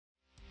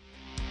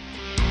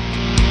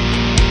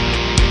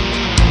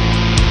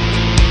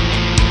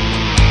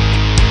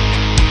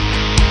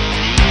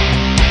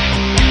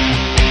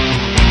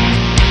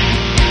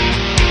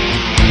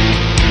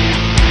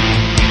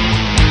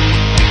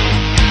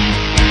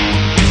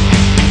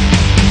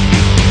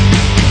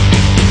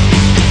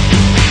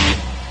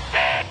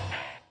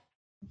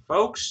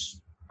Folks,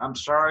 I'm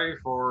sorry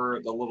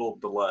for the little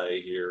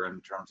delay here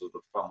in terms of the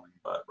filming,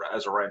 but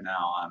as of right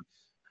now,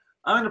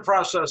 I'm in the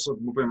process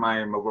of moving my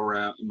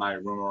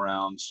room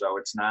around, so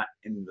it's not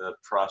in the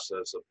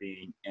process of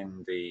being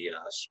in the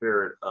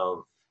spirit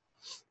of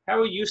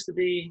how it used to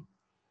be.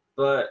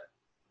 But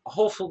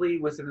hopefully,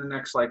 within the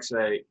next, like,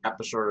 say,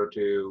 episode or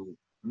two,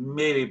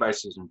 maybe by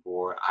season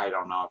four. I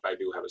don't know if I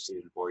do have a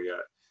season four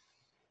yet,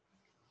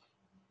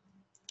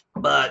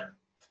 but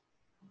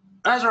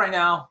as of right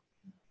now,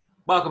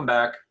 welcome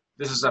back.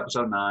 This is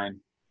episode 9,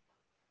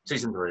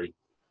 season 3.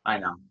 I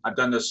know. I've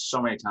done this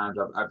so many times,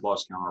 I've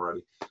lost count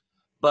already.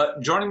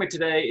 But joining me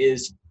today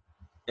is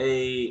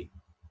a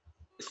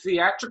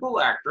theatrical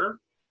actor,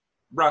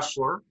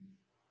 wrestler,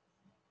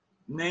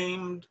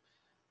 named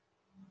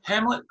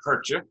Hamlet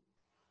Kirchia,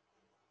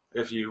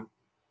 if you...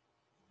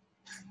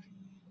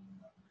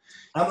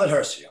 Hamlet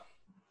Hirsu.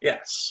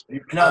 Yes.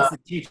 You pronounce the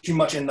T too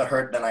much in the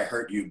hurt, then I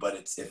hurt you, but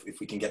it's if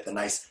we can get the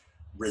nice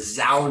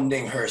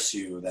resounding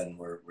Hirsu, then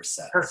we're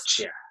set.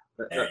 Kirchia.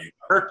 There you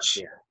go.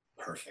 Kirchia.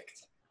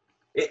 Perfect.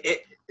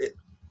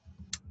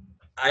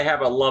 I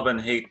have a love and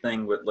hate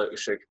thing with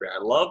Shakespeare.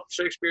 I love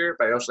Shakespeare,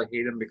 but I also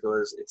hate him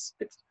because it's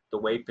the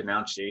way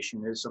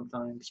pronunciation is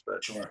sometimes.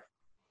 But sure.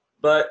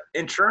 But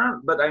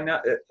I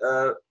know.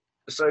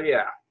 So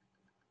yeah,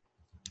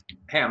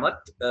 Hamlet.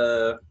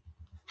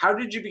 How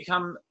did you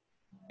become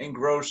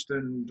engrossed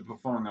in the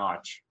performing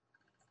arts?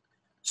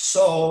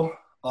 So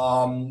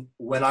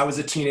when I was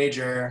a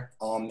teenager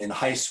in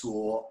high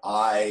school,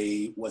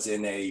 I was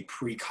in a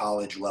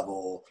pre-college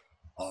level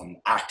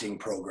acting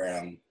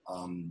program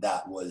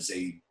that was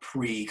a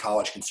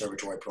pre-college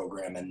conservatory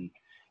program. And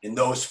in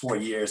those 4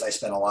 years, I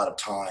spent a lot of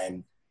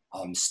time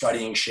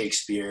studying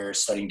Shakespeare,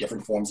 studying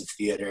different forms of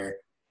theater.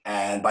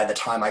 And by the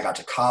time I got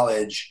to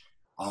college,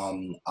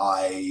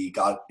 I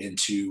got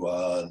into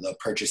the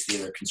Purchase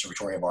Theater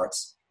Conservatory of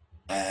Arts.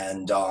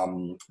 And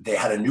they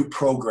had a new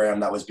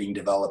program that was being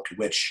developed,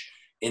 which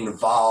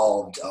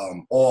involved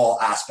all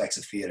aspects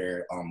of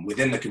theater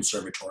within the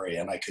conservatory.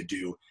 And I could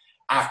do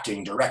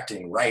acting,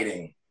 directing,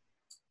 writing.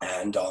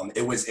 And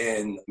it was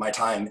in my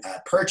time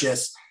at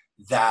Purchase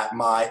that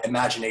my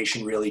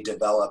imagination really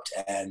developed,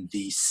 and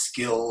the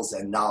skills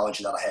and knowledge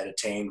that I had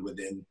attained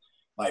within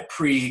my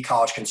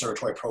pre-college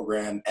conservatory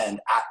program and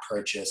at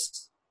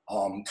Purchase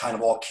kind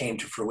of all came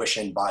to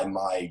fruition by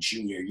my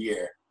junior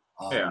year.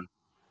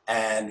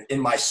 And in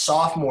my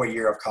sophomore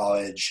year of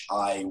college,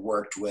 I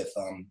worked with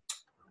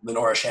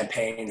Lenora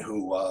Champagne,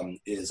 who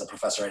is a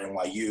professor at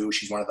NYU.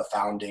 She's one of the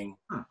founding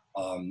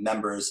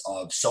members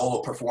of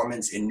Solo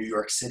Performance in New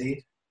York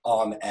City.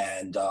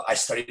 And I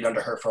studied under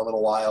her for a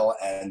little while.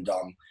 And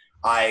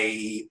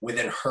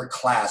within her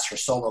class, her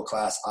solo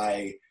class,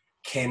 I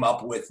came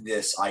up with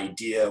this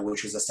idea,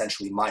 which was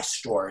essentially my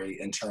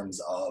story in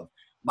terms of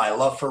my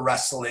love for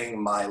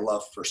wrestling, my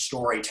love for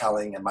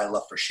storytelling, and my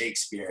love for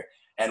Shakespeare.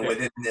 And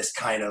within this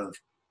kind of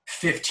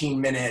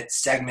 15-minute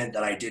segment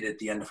that I did at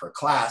the end of her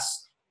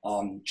class,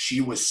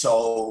 she was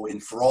so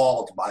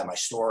enthralled by my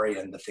story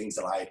and the things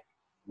that I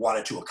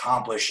wanted to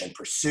accomplish and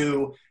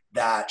pursue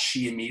that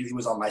she immediately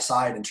was on my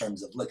side in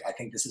terms of, look, I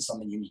think this is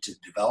something you need to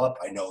develop.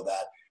 I know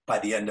that by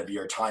the end of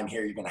your time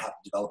here, you're going to have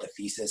to develop a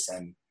thesis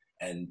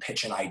and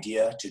pitch an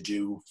idea to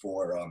do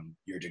for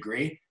your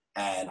degree.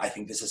 And I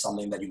think this is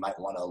something that you might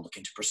want to look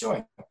into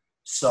pursuing.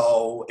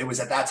 So it was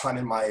at that time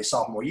in my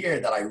sophomore year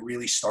that I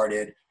really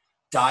started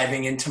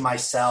diving into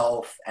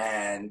myself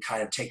and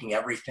kind of taking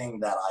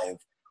everything that I've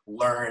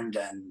learned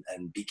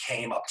and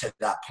became up to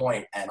that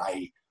point. And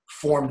I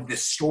formed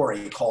this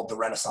story called The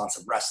Renaissance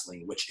of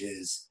Wrestling,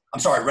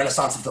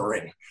 Renaissance of the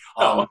Ring,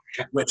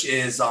 which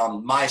is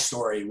my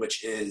story,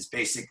 which is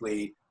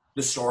basically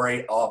the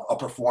story of a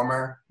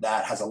performer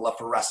that has a love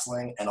for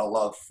wrestling and a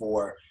love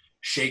for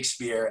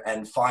Shakespeare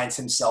and finds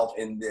himself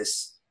in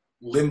this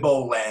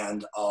limbo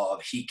land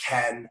of he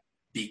can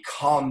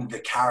become the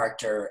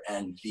character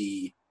and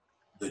the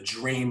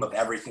dream of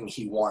everything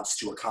he wants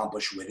to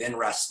accomplish within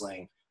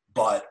wrestling,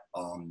 but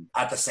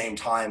at the same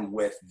time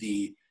with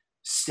the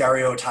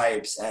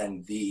stereotypes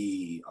and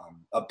the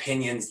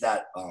opinions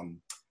that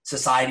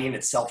society in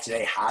itself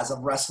today has of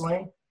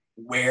wrestling.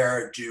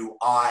 Where do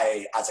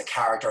I, as a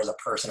character, as a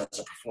person, as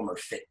a performer,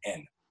 fit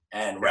in?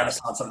 And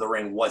Renaissance of the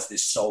Ring was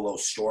this solo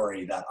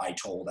story that I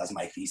told as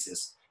my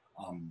thesis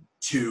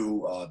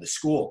to the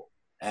school.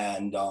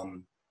 And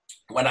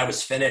when I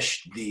was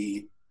finished,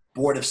 the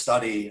board of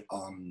study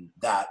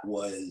that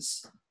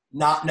was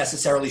not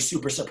necessarily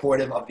super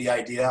supportive of the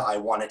idea. I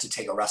wanted to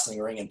take a wrestling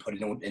ring and put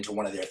it into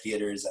one of their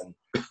theaters. And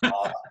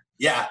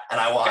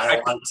and I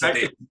wanted to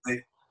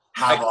basically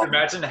have... I can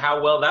imagine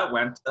how well that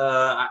went.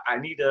 I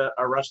need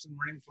a wrestling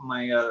ring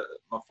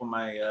for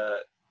my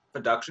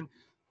production.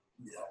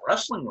 Yeah.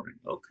 Wrestling ring,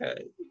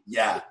 okay.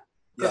 Yeah.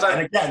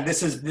 And again,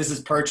 this is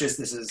Purchase.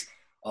 This is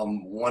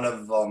one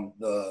of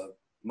the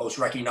most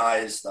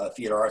recognized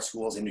theater art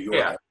schools in New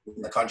York,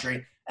 in the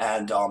country.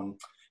 And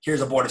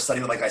here's a board of study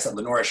with, like I said,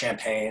 Lenora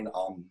Champagne,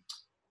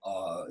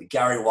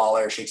 Gary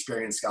Waller,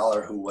 Shakespearean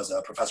scholar who was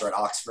a professor at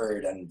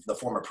Oxford and the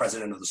former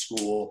president of the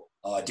school,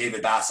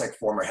 David Bassick,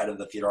 former head of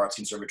the Theater Arts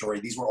Conservatory.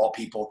 These were all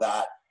people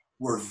that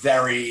were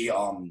very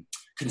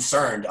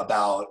concerned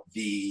about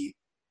the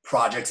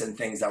projects and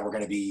things that were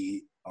going to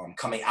be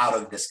coming out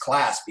of this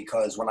class,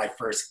 because when I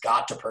first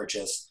got to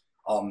Purchase,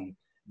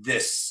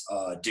 this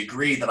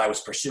degree that I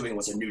was pursuing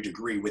was a new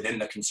degree within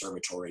the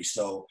conservatory.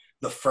 So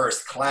the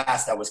first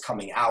class that was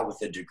coming out with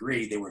a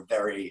degree, they were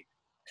very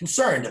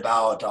concerned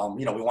about,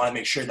 we want to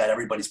make sure that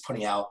everybody's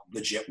putting out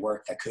legit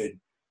work that could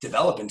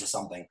develop into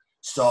something.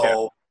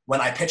 So when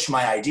I pitched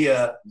my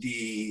idea,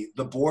 the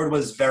board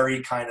was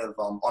very kind of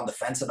on the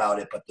fence about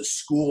it, but the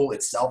school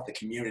itself, the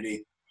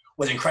community,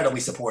 was incredibly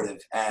supportive.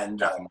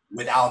 And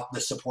without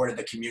the support of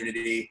the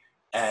community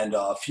and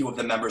a few of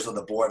the members of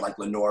the board, like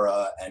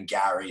Lenora and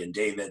Gary and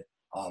David,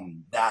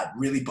 that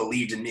really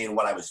believed in me and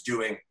what I was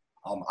doing,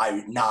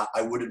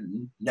 I would have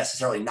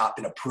necessarily not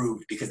been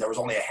approved, because there was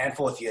only a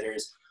handful of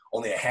theaters,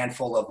 only a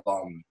handful of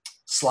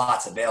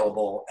slots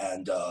available,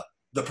 and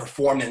the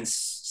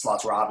performance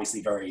slots were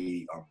obviously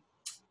very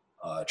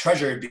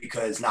treasured,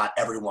 because not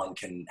everyone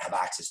can have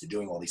access to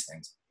doing all these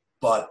things.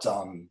 But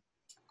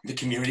the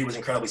community was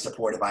incredibly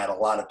supportive. I had a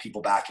lot of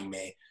people backing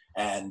me,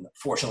 and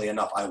fortunately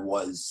enough, I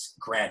was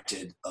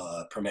granted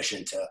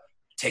permission to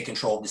take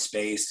control of the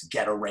space,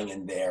 get a ring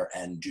in there,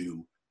 and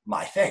do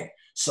my thing.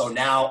 So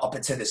now, up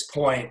until this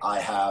point, I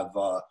have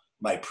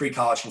my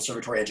pre-college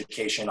conservatory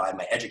education, I have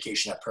my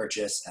education at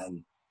Purchase,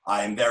 and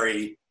I am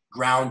very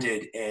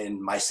grounded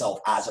in myself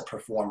as a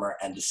performer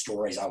and the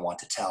stories I want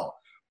to tell.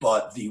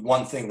 But the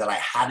one thing that I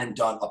hadn't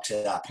done up to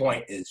that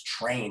point is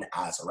train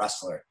as a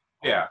wrestler.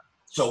 Yeah.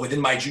 So within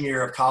my junior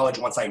year of college,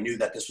 once I knew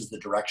that this was the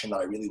direction that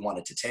I really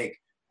wanted to take,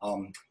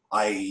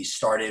 I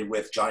started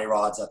with Johnny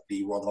Rods at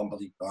the World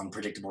of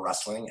Unpredictable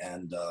Wrestling,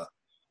 and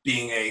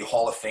being a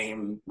Hall of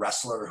Fame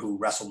wrestler who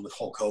wrestled with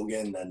Hulk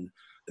Hogan and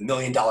the $1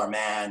 Million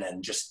Man,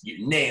 and just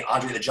you name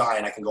Andre the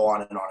Giant, I can go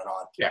on and on and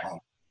on. Yeah.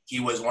 He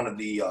was one of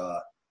the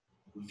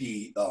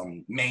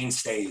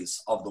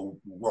mainstays of the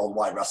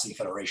Worldwide Wrestling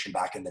Federation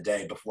back in the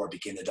day, before it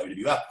became the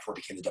WWF, before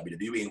it became the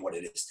WWE and what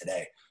it is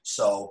today.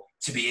 So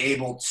to be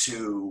able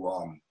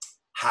to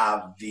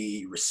have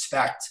the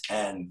respect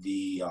and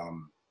the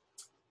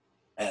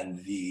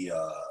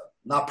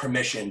not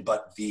permission,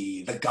 but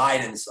the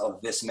guidance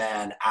of this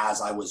man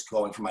as I was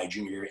going from my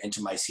junior year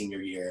into my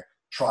senior year,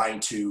 trying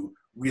to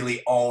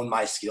really own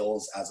my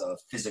skills as a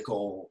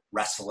physical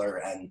wrestler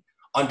and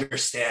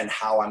understand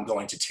how I'm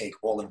going to take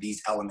all of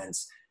these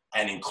elements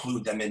and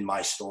include them in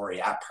my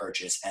story at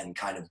Purchase and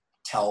kind of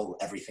tell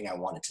everything I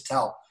wanted to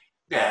tell.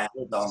 Yeah.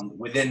 And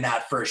within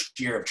that first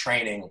year of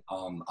training,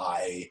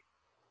 I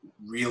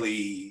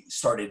really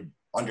started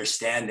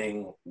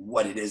understanding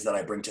what it is that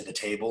I bring to the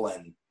table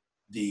and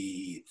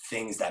the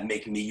things that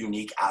make me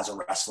unique as a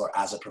wrestler,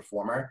 as a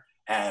performer.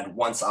 And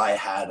once I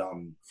had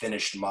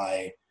finished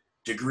my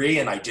degree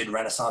and I did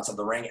Renaissance of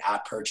the Ring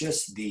at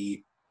Purchase,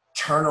 the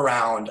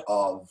turnaround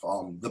of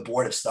the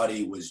board of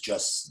study was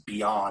just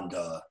beyond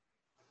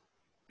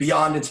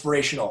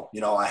inspirational.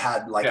 I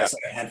had, like I said,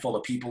 a handful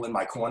of people in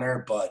my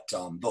corner, but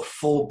the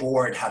full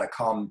board had to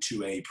come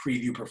to a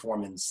preview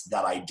performance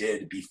that I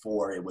did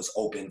before it was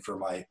open for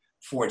my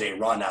 4-day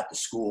run at the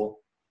school.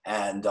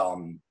 And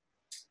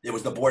it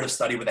was the board of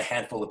study with a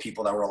handful of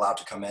people that were allowed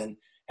to come in.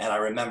 And I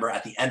remember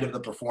at the end of the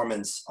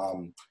performance,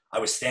 I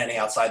was standing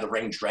outside the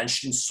ring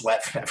drenched in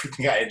sweat from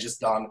everything I had just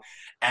done.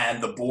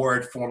 And the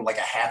board formed like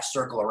a half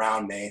circle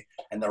around me.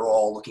 And they're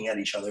all looking at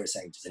each other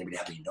saying, does anybody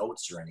have any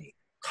notes or any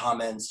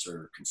comments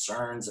or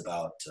concerns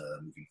about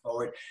moving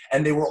forward?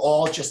 And they were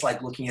all just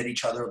like looking at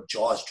each other,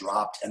 jaws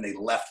dropped, and they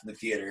left the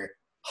theater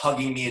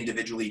hugging me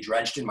individually,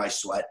 drenched in my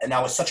sweat. And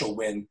that was such a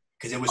win,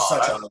 because it was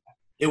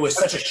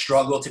such a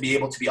struggle to be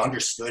able to be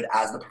understood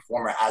as the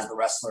performer, as the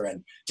wrestler,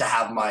 and to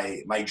have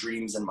my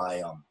dreams and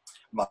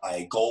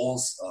my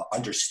goals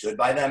understood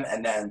by them,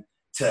 and then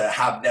to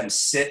have them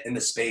sit in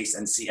the space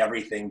and see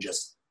everything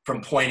just from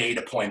point A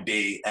to point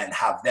B, and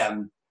have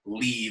them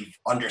leave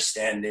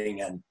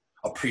understanding and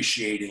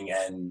appreciating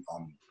and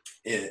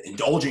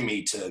indulging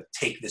me to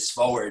take this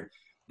forward.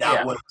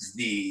 That was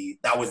the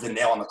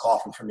nail on the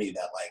coffin for me,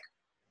 that like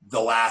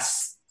the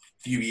last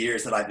few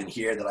years that I've been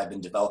here, that I've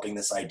been developing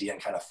this idea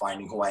and kind of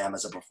finding who I am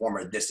as a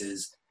performer, this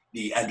is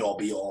the end all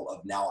be all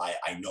of now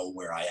I know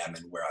where I am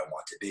and where I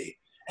want to be.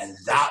 And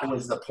that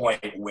was the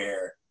point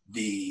where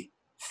the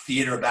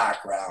theater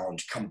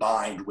background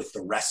combined with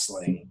the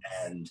wrestling.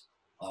 And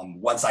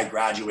once I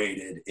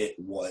graduated, it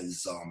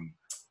was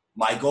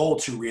my goal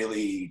to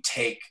really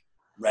take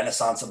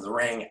Renaissance of the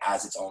Ring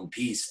as its own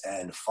piece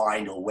and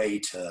find a way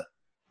to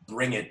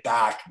bring it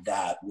back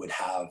that would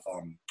have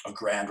a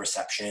grand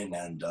reception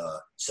and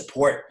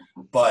support.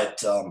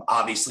 But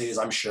obviously, as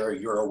I'm sure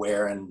you're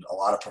aware and a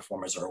lot of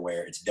performers are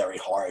aware, it's very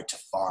hard to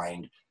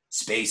find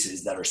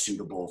spaces that are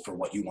suitable for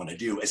what you want to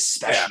do,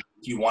 especially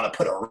if you want to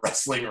put a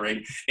wrestling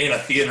ring in a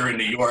theater in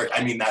New York.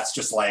 I mean, that's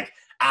just like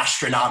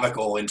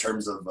astronomical in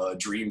terms of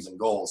dreams and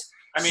goals.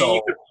 I mean,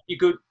 so,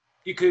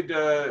 you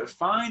could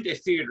find a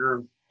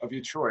theater of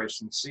your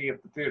choice and see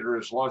if the theater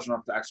is large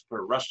enough to actually put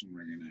a wrestling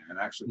ring in there and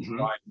actually Mhm.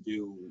 try and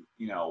do,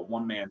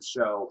 one-man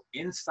show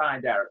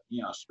inside that,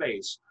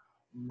 space.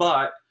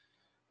 But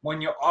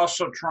when you're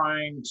also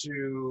trying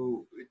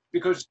to,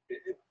 because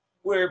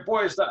where it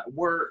boils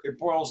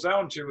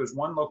down to is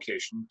one,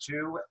 location;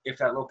 two, if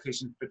that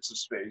location fits the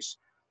space;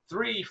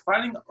 three,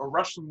 finding a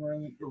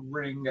wrestling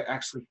ring that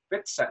actually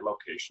fits that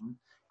location,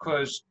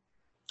 because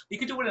you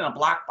could do it in a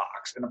black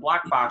box, and a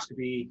black box could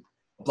be,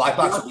 Black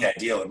box would be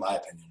ideal in my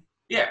opinion.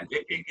 yeah,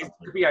 it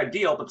could be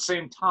ideal, but at the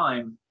same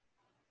time,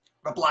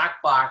 the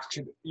black box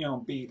could,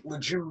 be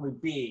legitimately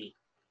be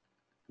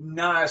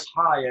not as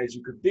high as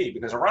you could be,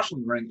 because a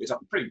wrestling ring is a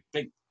pretty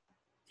big.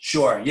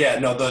 Sure. Yeah.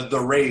 No, the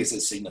raise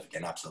is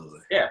significant.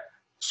 Absolutely. Yeah.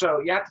 So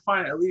you have to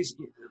find at least,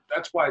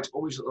 that's why it's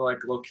always like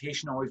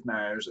location always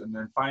matters, and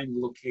then find the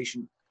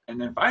location,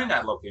 and then finding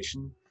that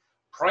location,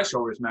 price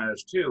always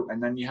matters too.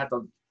 And then you have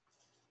to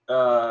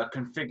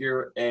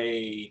configure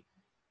a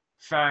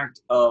fact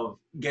of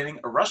getting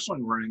a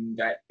wrestling ring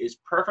that is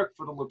perfect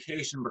for the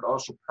location, but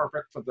also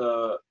perfect for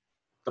the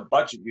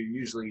budget you're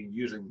usually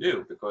using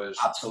do, because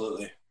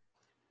Absolutely.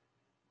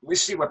 we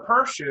see what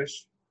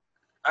Purchase.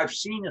 I've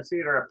seen a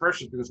theater at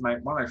Purchase because one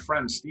of my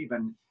friends,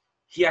 Steven,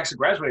 he actually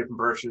graduated from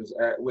Purchase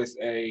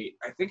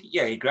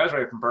he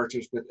graduated from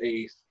Purchase with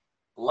a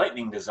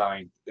lightning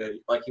design,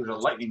 like he was a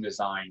lightning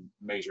design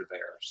major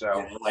there.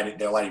 So yeah,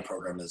 their lighting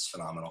program is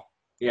phenomenal.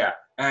 yeah,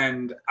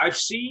 and I've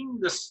seen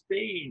the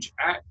stage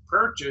at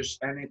Purchase,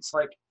 and it's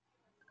like,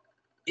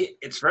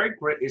 it's very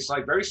great. It's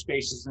like very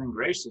spacious and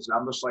gracious.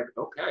 I'm just like,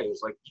 okay,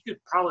 it's like you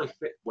could probably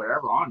fit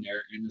whatever on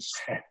there, and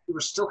you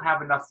would still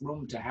have enough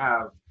room to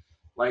have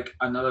like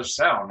another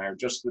cell on there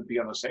just to be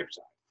on the safe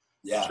side.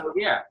 Yeah. So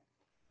yeah,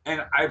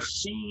 and I've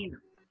seen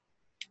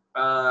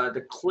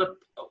the clip.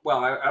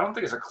 Well, I don't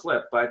think it's a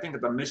clip, but I think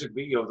it's a music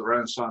video of the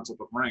Renaissance of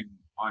the Ring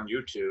on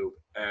YouTube,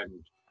 and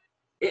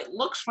it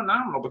looks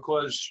phenomenal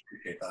because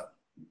Appreciate that.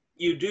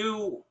 you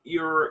do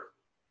your,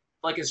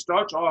 like, it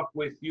starts off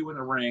with you in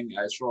the ring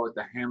as sort of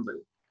like the Hamlet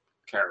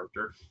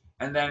character,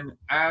 and then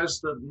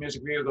as the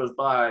music video goes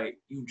by,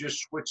 you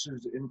just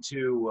switches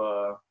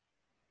into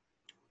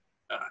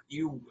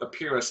you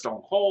appear as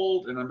Stone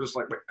Cold, and I'm just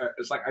like,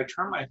 it's like I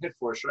turn my head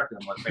for a second.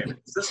 I'm like,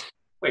 is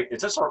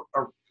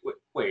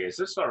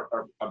this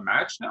a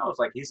match now? It's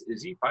like, is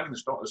he fighting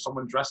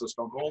someone dressed as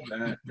Stone Cold?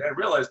 And then I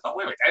realized, oh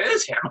wait, that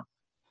is him.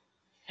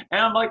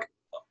 And I'm like,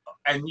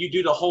 and you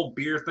do the whole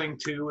beer thing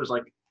too, is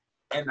like,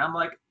 and I'm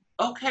like,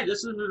 okay,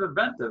 this is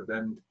inventive,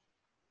 and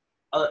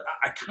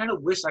I kind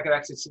of wish I could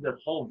actually see the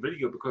whole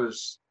video,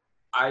 because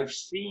I've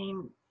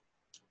seen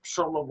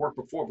solo work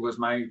before, because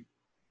my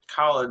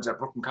college at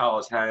Brooklyn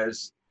College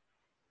has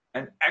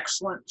an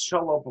excellent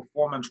solo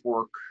performance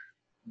work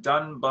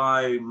done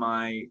by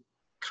my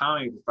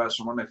comedy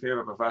professor, one of my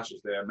favorite professors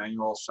there,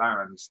 Manuel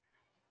Sirens,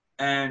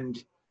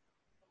 and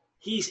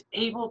he's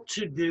able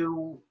to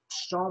do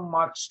so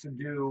much to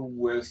do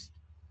with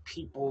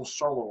people's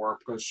solo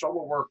work,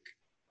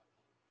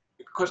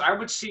 because I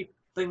would see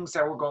things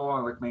that would go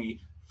on like maybe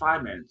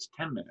 5 minutes,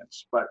 10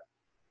 minutes, but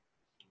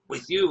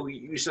with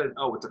you said,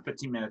 oh, it's a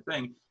 15-minute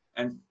thing,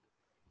 and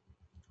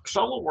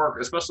solo work,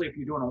 especially if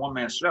you're doing a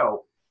one-man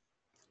show,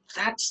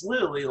 that's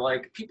literally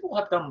like, people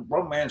have done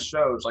one-man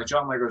shows like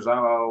John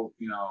Leguizamo,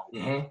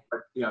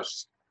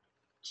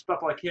 stuff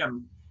like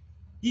him.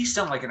 He's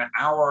done like an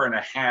hour and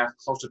a half,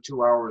 close to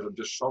 2 hours of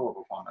just solo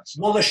performance.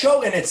 Well, the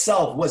show in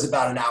itself was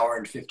about an hour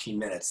and 15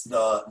 minutes.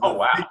 Oh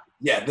wow!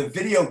 Yeah, the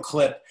video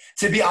clip.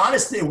 To be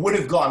honest, it would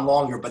have gone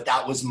longer, but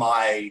that was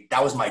my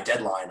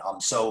deadline.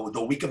 So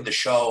the week of the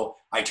show,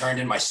 I turned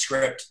in my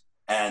script,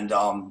 and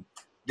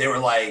they were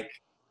like,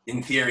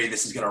 in theory,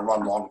 this is going to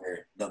run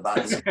longer.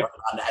 This is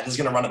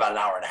going to run about an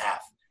hour and a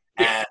half.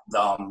 And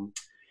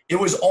it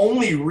was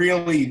only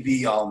really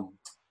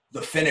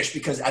the finish,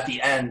 because at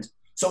the end,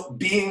 so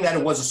being that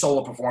it was a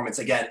solo performance,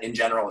 again, in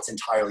general, it's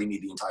entirely me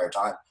the entire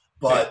time.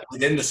 But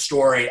within the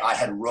story, I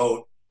had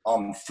wrote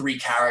 3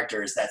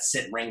 characters that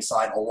sit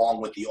ringside along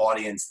with the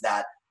audience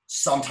that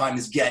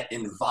sometimes get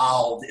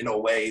involved in a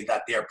way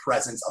that their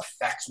presence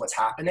affects what's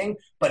happening,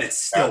 but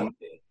it's still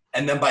me.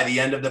 And then by the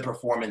end of the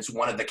performance,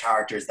 one of the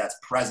characters that's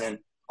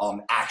present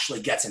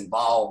actually gets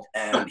involved,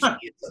 and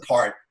he is a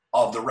part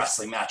of the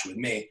wrestling match with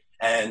me.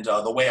 And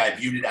the way I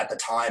viewed it at the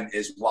time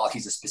is, while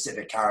he's a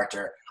specific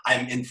character,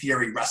 I'm in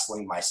theory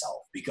wrestling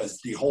myself, because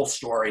the whole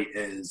story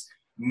is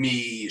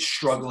me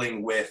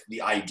struggling with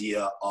the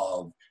idea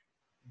of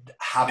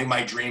having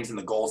my dreams and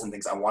the goals and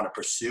things I want to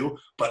pursue,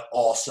 but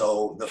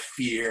also the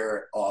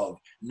fear of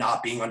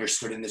not being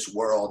understood in this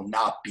world,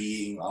 not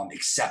being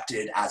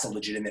accepted as a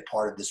legitimate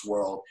part of this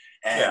world.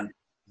 And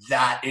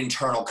that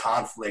internal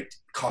conflict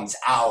comes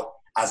out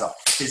as a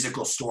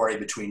physical story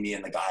between me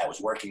and the guy I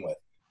was working with.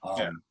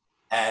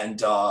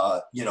 And,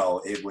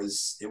 it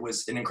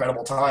was an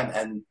incredible time.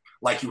 And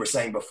like you were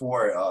saying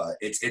before,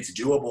 it's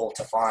doable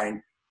to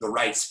find the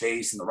right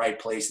space and the right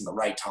place and the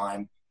right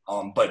time.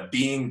 But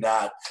being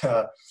that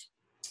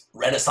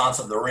Renaissance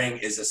of the Ring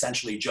is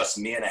essentially just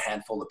me and a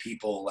handful of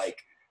people, like,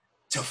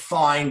 to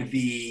find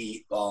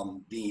the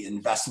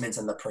investments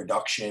and the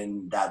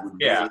production that would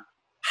Yeah. really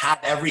have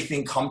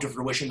everything come to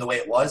fruition the way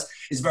it was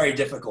is very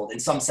difficult. In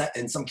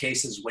some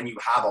cases, when you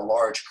have a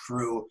large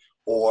crew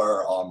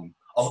or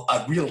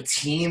a real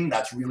team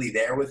that's really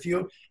there with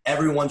you,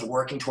 everyone's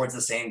working towards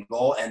the same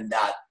goal, and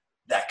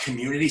that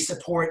community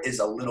support is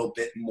a little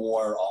bit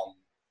more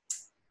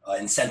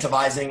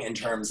incentivizing in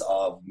terms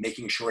of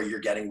making sure you're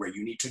getting where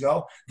you need to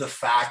go. The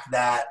fact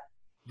that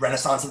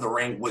Renaissance of the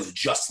Ring was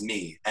just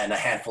me and a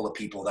handful of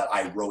people that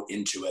I wrote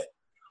into it.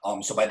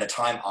 So by the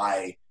time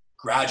I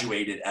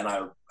graduated and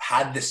I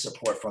had this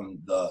support from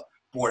the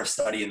board of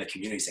study and the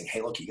community saying,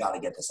 hey, look, you got to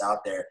get this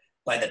out there.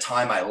 By the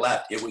time I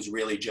left, it was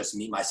really just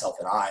me, myself,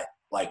 and I,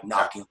 like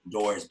knocking on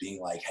doors,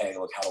 being like, hey,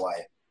 look, how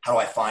do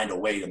I find a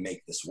way to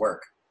make this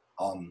work?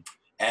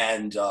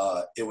 And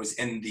it was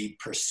in the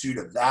pursuit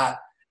of that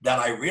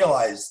I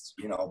realized,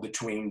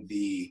 between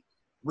the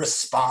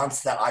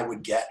response that I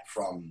would get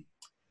from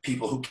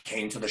people who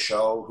came to the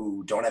show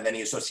who don't have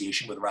any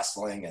association with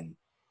wrestling and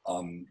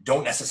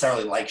don't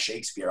necessarily like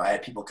Shakespeare. I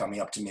had people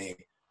coming up to me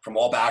from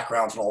all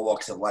backgrounds and all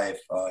walks of life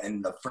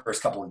in the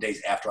first couple of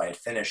days after I had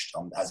finished,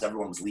 as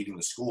everyone was leaving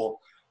the school,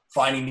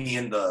 finding me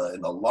in the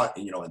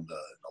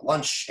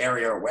lunch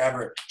area or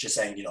wherever, just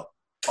saying,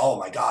 oh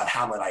my God,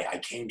 Hamlet, I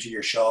came to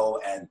your show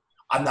and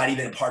I'm not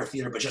even a part of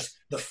theater, but just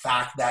the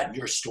fact that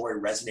your story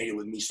resonated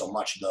with me so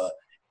much, the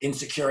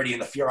insecurity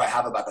and the fear I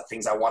have about the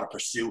things I want to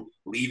pursue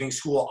leaving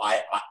school,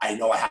 I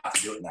know I have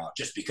to do it now,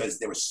 just because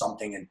there was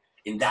something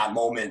in that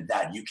moment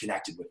that you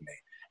connected with me.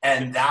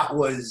 And that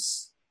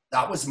was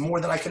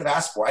more than I could have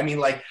asked for. I mean,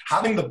 like,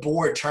 having the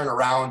board turn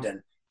around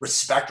and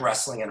respect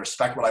wrestling and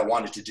respect what I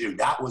wanted to do,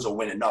 that was a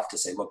win enough to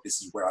say, look,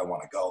 this is where I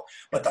want to go.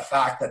 But the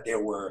fact that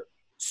there were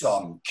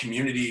some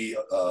community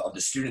of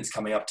the students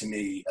coming up to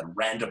me at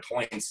random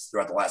points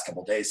throughout the last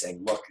couple of days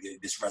saying, look,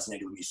 this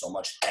resonated with me so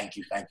much. Thank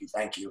you, thank you,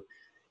 thank you.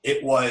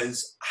 It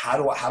was, how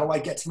do I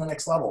get to the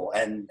next level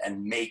and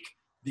make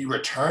the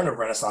return of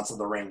Renaissance of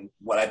the Ring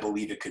what I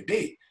believe it could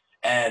be?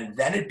 And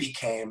then it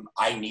became,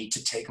 I need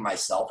to take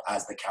myself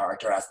as the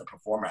character, as the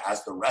performer,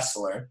 as the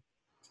wrestler,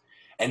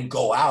 and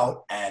go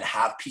out and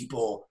have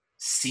people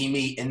see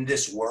me in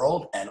this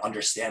world and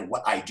understand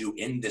what I do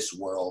in this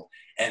world.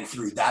 And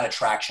through that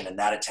attraction and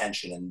that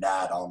attention and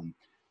that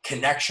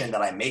connection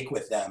that I make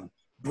with them,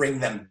 bring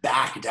them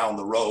back down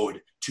the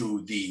road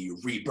to the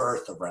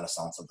rebirth of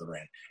Renaissance of the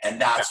Ring.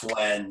 And that's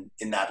when,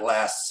 in that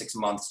last 6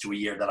 months to a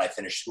year that I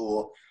finished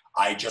school,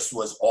 I just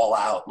was all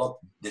out. Look,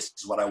 this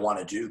is what I want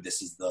to do.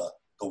 This is the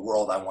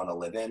world I want to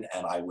live in.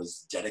 And I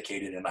was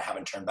dedicated, and I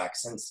haven't turned back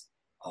since.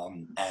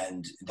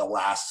 And the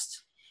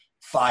last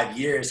 5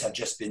 years have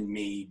just been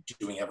me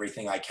doing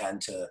everything I can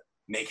to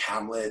make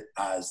Hamlet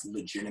as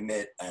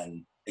legitimate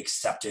and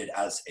accepted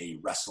as a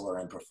wrestler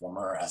and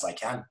performer as I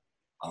can.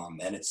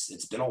 And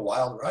it's been a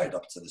wild ride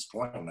up to this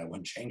point, and I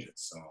wouldn't change it.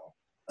 So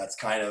that's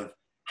kind of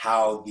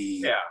how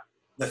the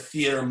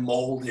theater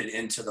molded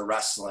into the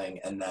wrestling.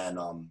 And then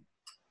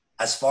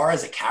as far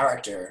as a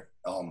character,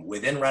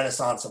 within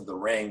Renaissance of the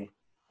Ring,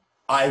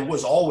 I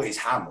was always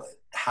Hamlet.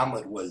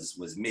 Hamlet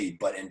was me,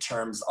 but in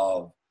terms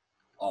of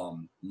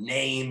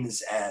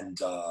names and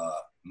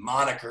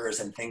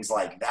monikers and things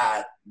like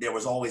that, there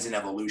was always an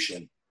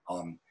evolution.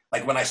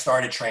 Like when I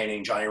started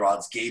training, Johnny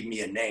Rods gave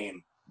me a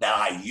name that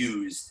I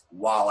used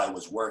while I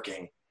was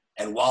working.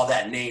 And while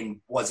that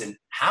name wasn't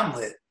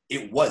Hamlet,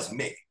 it was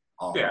me.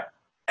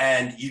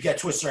 And you get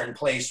to a certain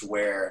place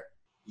where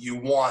you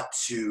want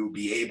to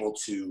be able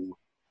to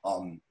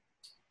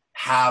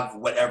have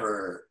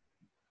whatever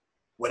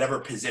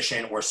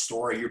position or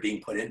story you're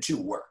being put into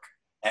work.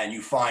 And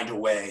you find a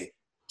way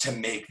to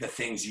make the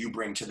things you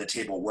bring to the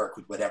table work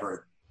with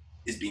whatever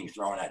is being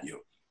thrown at you.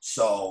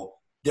 So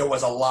there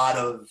was a lot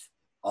of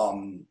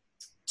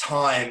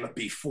time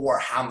before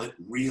Hamlet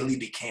really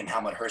became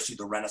Hamlet Hersey,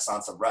 the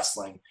Renaissance of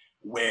wrestling,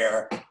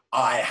 where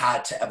I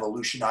had to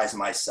evolutionize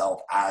myself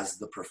as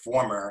the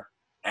performer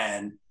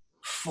and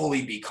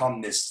fully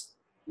become this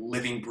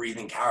living,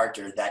 breathing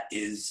character that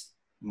is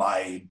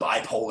my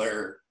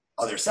bipolar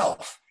other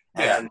self.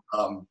 And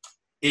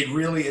it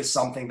really is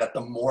something that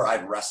the more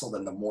I've wrestled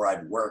and the more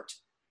I've worked,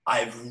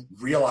 I've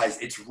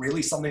realized it's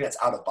really something that's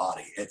out of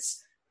body.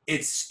 It's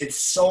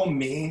so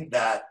me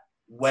that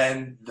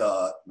when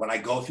I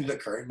go through the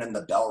curtain and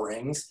the bell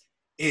rings,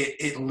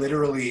 it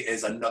literally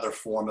is another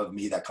form of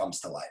me that comes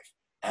to life.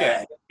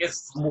 And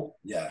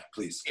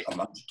please. I'm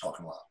not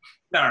talking a lot.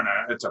 No,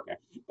 it's okay.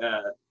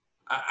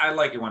 I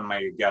like it when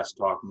my guests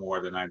talk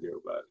more than I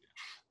do, but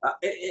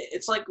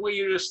it's like what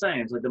you're just saying.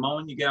 It's like the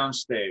moment you get on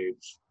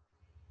stage,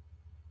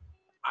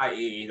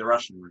 i.e. the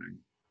wrestling ring,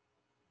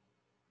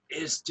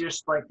 it's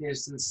just like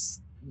there's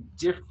this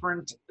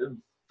different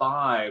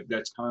vibe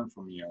that's coming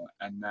from you.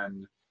 And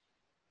then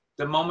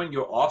the moment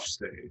you're off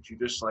stage, you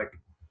just like,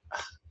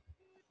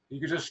 you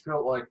could just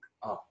feel like,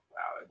 oh,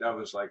 wow, that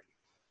was like,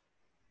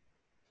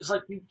 it's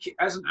like,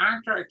 as an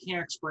actor, I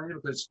can't explain it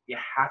because you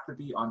have to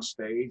be on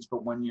stage.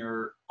 But when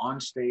you're on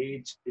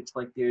stage, it's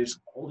like there's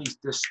all these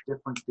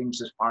different things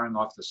just firing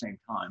off at the same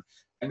time.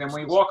 And then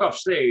when you walk off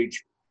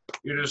stage,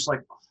 you're just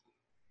like,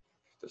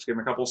 Just give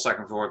me a couple of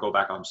seconds before I go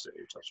back on stage,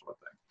 that sort of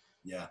thing.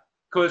 Yeah.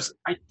 Because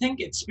I think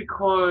it's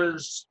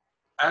because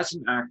as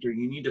an actor,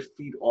 you need to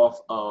feed off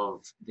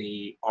of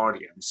the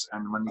audience.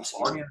 And when the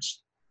Absolutely.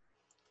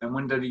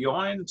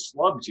 audience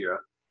loves you,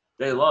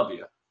 they love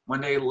you.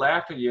 When they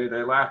laugh at you,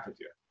 they laugh at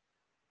you.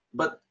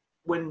 But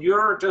when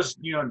you're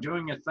just,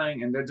 doing your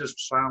thing and they're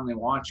just silently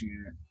watching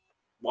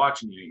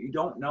you, you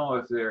don't know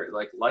if they're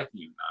like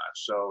liking you or not.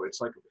 So it's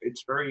like,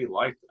 it's very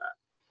like that.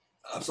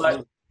 But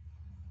Absolutely.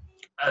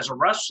 as a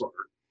wrestler,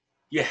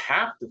 you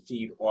have to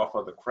feed off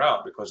of the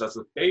crowd because as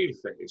a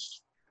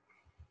babyface,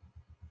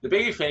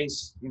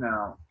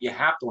 you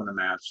have to win the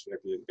match if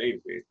you're the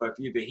babyface. But if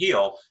you're the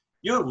heel,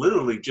 you're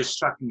literally just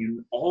sucking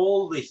in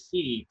all the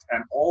heat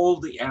and all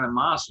the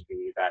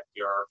animosity that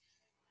your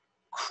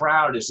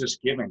crowd is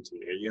just giving to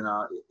you.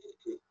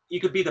 You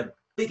could be the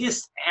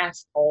biggest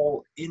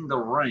asshole in the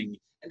ring,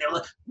 and they're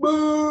like,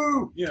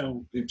 "Boo!"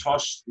 And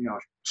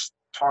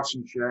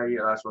tossing Shay,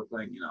 that sort of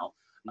thing.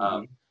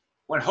 Mm-hmm.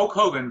 When Hulk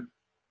Hogan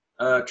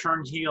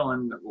turned heel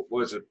in, what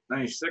was it,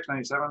 96,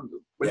 97?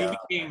 When he Yeah.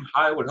 became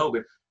Hollywood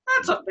Hogan,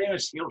 that's a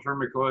famous heel term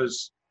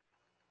because,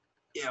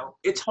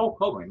 it's Hulk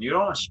Hogan. You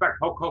don't expect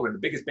Hulk Hogan, the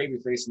biggest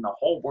babyface in the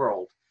whole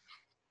world,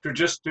 to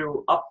just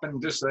do up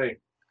and just say,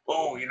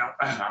 oh,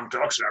 I'm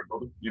Darkseid,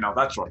 brother,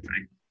 that sort of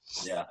thing.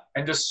 Yeah.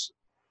 And just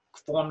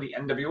form the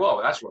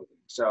NWO, that sort of thing.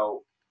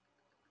 So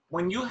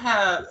when you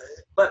have,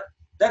 but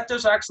that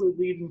does actually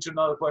lead into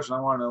another question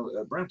I want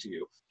to bring to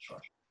you. Sure.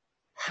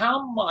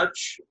 How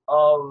much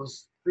of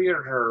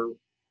theater,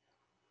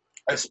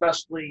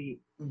 especially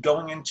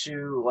going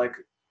into like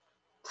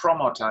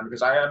promo time,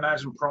 because I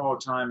imagine promo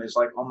time is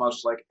like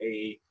almost like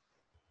a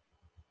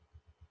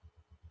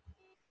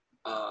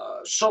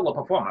solo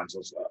performance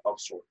of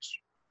sorts.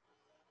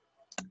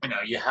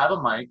 You have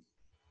a mic.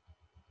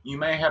 You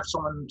may have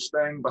someone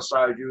staying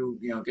beside you,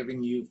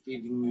 feeding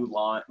you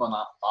line, well,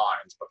 not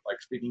lines, but like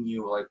feeding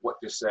you like what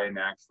to say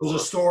next. There's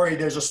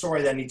a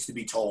story that needs to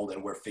be told,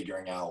 and we're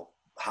figuring out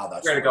how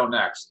that's where to go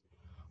next.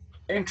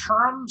 In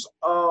terms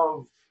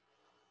of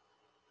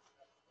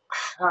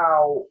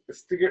how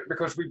theater,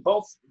 because we're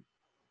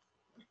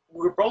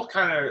both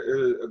kind of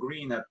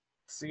agreeing that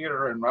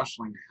theater and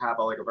wrestling have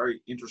a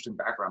very interesting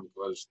background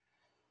because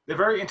they're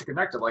very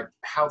interconnected, like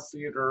how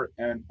theater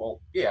and how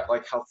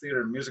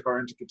theater and music are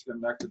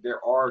interconnected.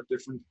 There are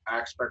different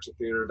aspects of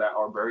theater that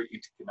are very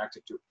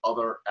interconnected to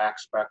other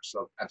aspects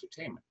of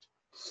entertainment.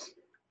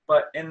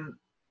 But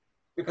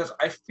because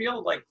I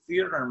feel like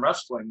theater and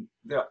wrestling,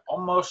 they're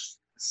almost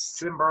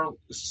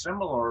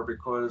similar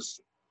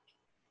because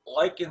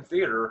like in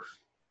theater,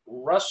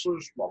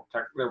 wrestlers, well,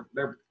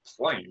 they're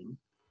playing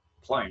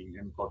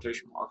in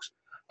quotation marks.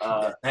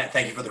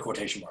 Thank you for the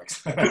quotation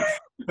marks.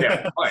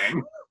 Yeah,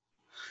 playing.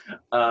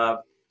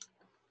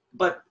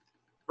 But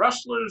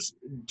wrestlers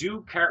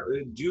do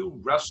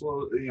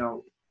wrestle.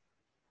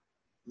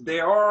 They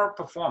are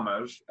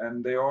performers,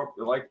 and they are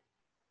like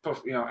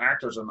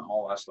actors and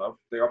all that stuff.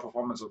 They are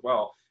performers as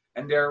well,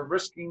 and they're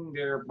risking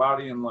their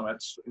body and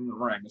limits in the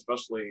ring,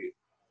 especially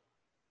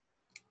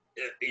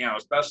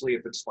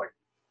if it's like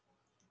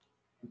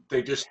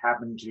they just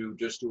happen to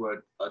just do a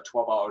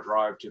 12-hour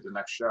drive to the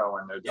next show,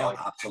 and they're like,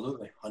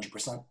 absolutely,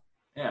 100%.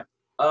 Yeah.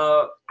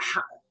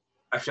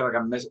 I feel like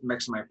I'm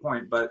mixing my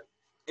point, but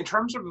in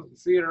terms of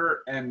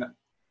theater and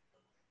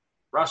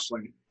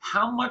wrestling,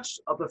 how much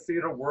of the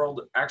theater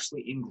world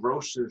actually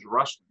engrosses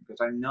wrestling? Because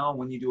I know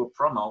when you do a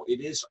promo, it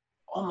is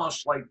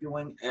almost like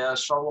doing a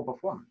solo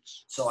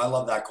performance. So I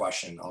love that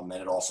question, and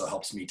it also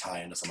helps me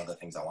tie into some of the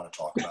things I want to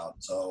talk about.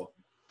 So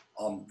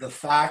the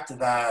fact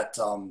that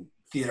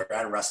theater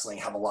and wrestling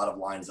have a lot of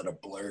lines that are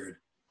blurred.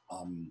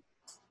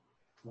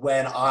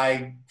 When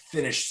I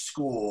finished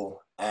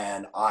school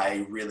and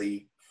I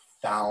really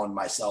found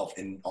myself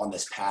on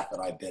this path that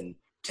I've been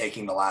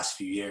taking the last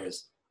few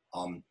years,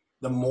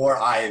 the more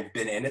I've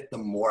been in it, the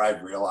more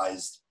I've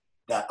realized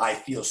that I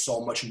feel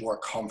so much more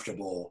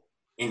comfortable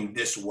in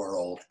this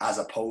world as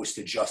opposed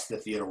to just the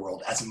theater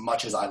world, as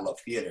much as I love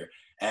theater.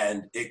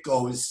 And it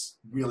goes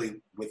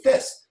really with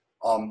this.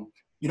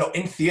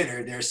 In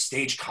theater, there's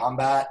stage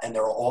combat, and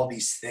there are all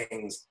these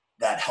things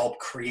that help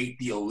create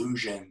the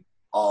illusion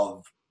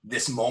of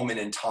this moment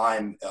in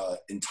time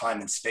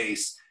and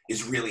space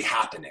is really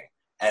happening.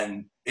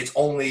 And it's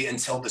only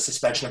until the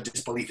suspension of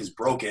disbelief is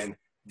broken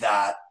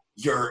that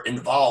you're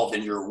involved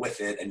and you're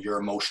with it and you're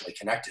emotionally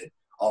connected.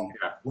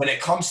 When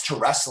it comes to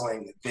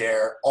wrestling,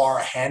 there are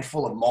a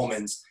handful of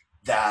moments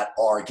that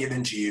are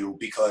given to you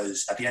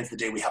because at the end of the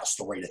day, we have a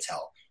story to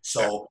tell.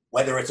 So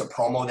whether it's a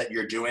promo that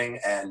you're doing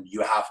and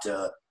you have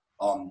to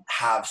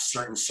have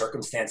certain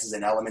circumstances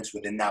and elements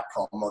within that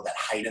promo that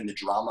heighten the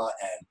drama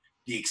and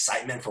the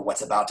excitement for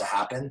what's about to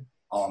happen,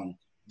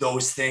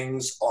 those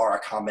things are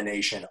a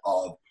combination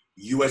of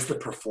you as the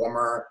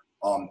performer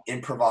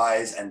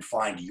improvise and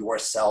find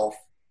yourself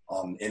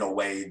in a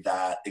way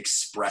that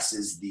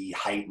expresses the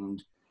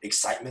heightened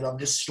excitement of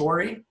this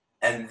story.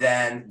 And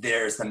then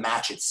there's the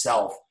match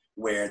itself,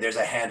 where there's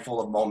a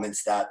handful of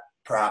moments that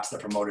perhaps the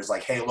promoter's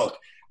like, hey, look,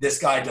 this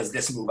guy does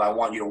this move. I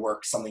want you to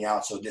work something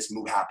out so this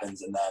move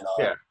happens. And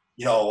then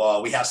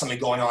we have something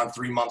going on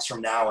 3 months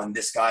from now, and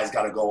this guy's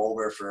got to go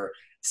over for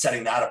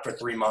setting that up for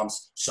 3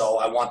 months. So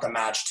I want the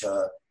match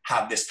to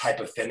have this type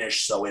of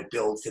finish, so it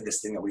builds to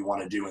this thing that we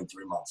want to do in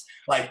 3 months.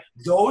 Like,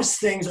 those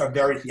things are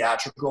very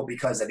theatrical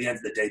because at the end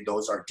of the day,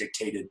 those are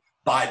dictated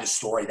by the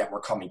story that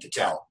we're coming to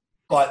tell.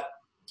 But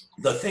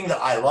the thing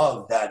that I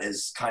love that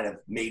has kind of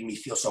made me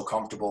feel so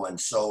comfortable and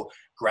so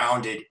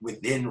grounded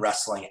within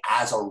wrestling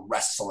as a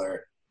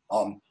wrestler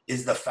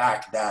is the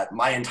fact that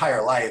my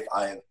entire life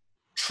I've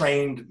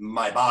trained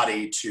my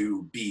body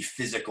to be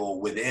physical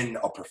within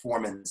a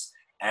performance.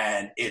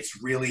 And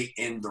it's really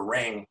in the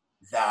ring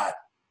that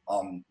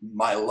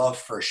my love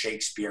for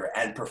Shakespeare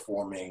and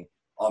performing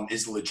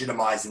is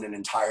legitimized in an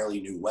entirely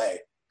new way.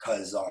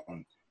 Because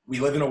we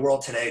live in a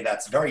world today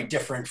that's very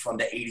different from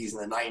the 80s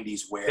and the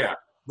 90s where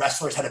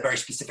wrestlers had a very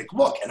specific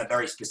look and a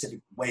very specific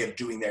way of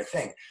doing their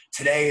thing.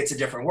 Today, it's a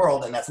different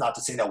world, and that's not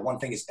to say that one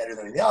thing is better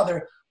than the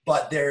other,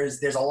 but there's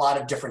a lot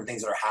of different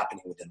things that are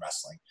happening within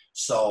wrestling.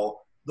 So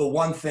the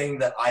one thing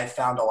that I've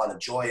found a lot of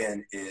joy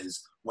in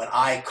is when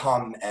I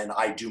come and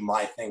I do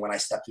my thing, when I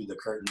step through the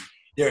curtain,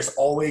 there's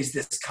always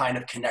this kind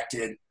of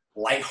connected,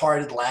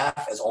 lighthearted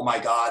laugh as, oh my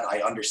God,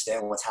 I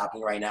understand what's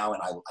happening right now,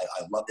 and I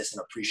love this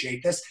and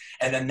appreciate this.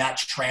 And then that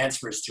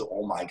transfers to,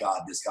 oh my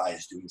God, this guy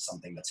is doing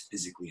something that's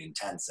physically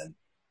intense, and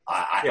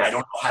I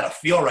don't know how to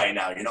feel right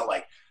now.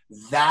 Like,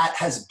 that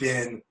has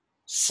been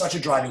such a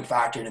driving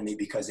factor to me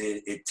because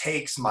it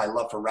takes my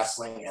love for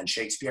wrestling and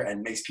Shakespeare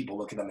and makes people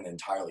look at them in an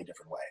entirely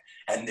different way.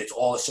 And it's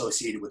all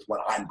associated with what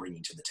I'm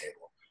bringing to the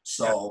table.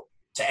 So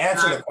to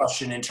answer the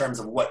question in terms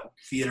of what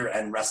theater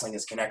and wrestling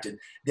is connected,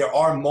 there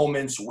are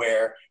moments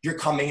where you're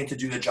coming in to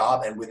do the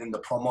job, and within the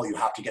promo, you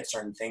have to get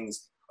certain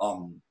things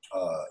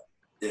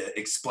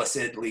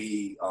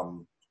explicitly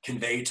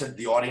conveyed to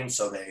the audience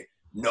so they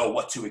know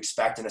what to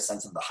expect in a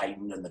sense of the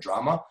heightened and the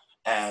drama.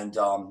 And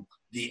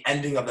the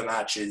ending of the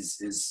match is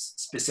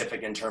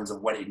specific in terms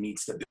of what it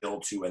needs to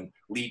build to and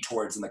lead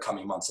towards in the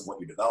coming months of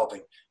what you're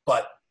developing.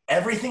 But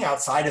everything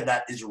outside of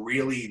that is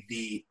really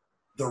the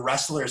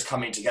wrestlers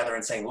coming together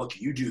and saying, look,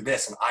 you do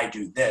this and I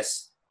do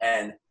this.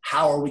 And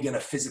how are we going to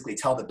physically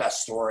tell the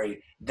best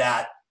story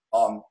that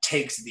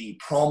takes the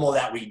promo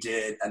that we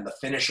did and the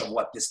finish of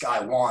what this guy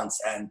wants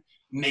and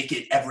make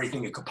it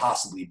everything it could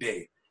possibly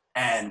be.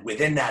 And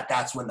within that,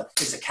 that's when the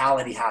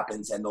physicality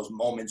happens and those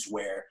moments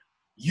where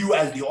you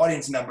as the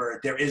audience member,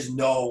 there is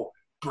no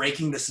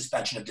breaking the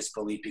suspension of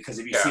disbelief, because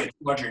if you see a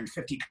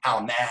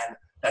 250-pound man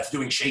that's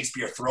doing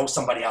Shakespeare throw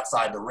somebody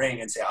outside the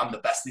ring and say, I'm the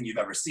best thing you've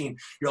ever seen,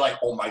 you're like,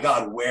 oh my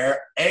God, where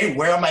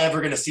am I ever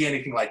going to see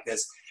anything like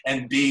this?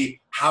 And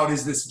B, how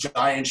does this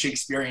giant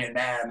Shakespearean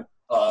man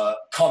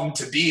come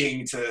to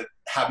being to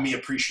have me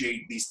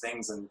appreciate these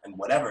things and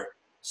whatever?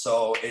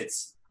 So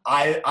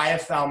I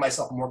have found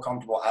myself more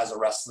comfortable as a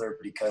wrestler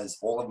because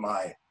all of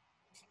my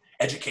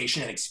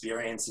education and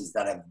experiences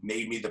that have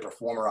made me the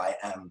performer I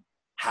am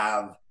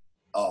have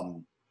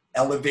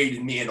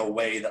elevated me in a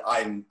way that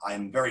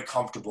I'm very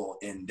comfortable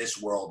in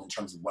this world in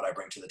terms of what I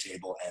bring to the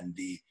table and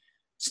the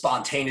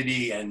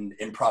spontaneity and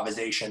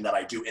improvisation that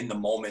I do in the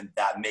moment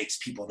that makes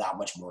people that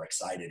much more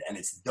excited. And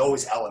it's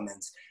those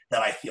elements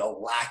that I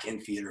feel lack in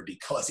theater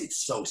because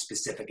it's so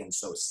specific and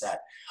so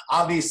set.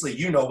 Obviously,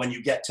 when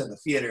you get to the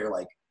theater,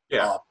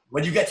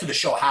 when you get to the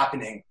show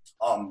happening,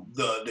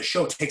 the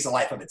show takes a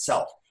life of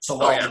itself. So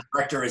while the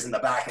director is in the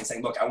back and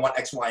saying, look, I want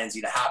X, Y, and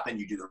Z to happen,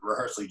 you do the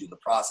rehearsal, you do the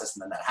process,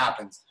 and then that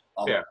happens.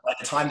 By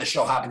the time the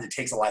show happens, it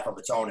takes a life of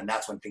its own, and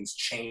that's when things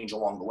change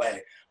along the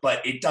way.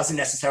 But it doesn't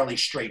necessarily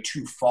stray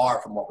too far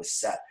from what was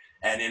set.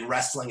 And in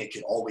wrestling, it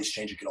can always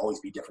change. It can always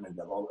be different.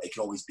 It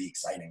can always be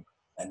exciting.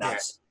 And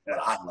that's what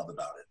I love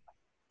about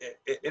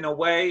it. In a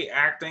way,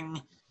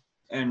 acting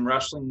and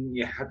wrestling,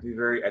 you have to be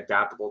very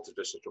adaptable to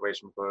the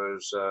situation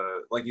because,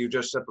 like you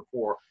just said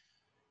before,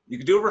 you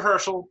can do a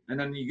rehearsal and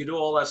then you can do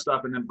all that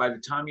stuff. And then by the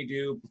time you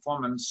do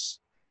performance,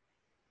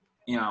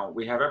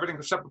 we have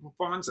everything set for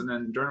performance. And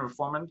then during the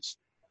performance,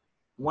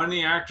 when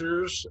the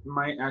actors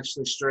might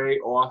actually stray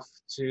off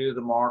to the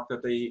mark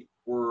that they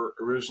were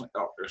originally,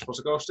 they're supposed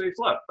to go stage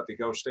left, but they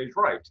go stage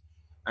right.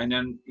 And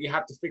then you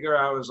have to figure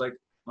out,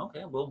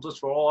 okay, we'll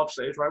just roll off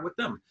stage right with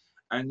them.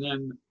 And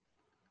then,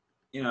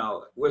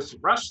 with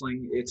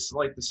wrestling, it's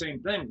like the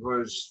same thing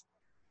because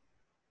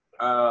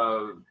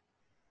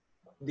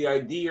the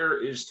idea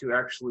is to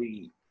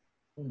actually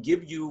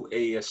give you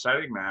a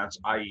exciting match,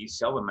 i.e.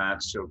 sell the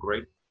match to a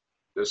great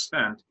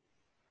extent.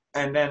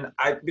 And then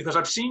because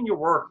I've seen your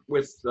work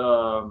with,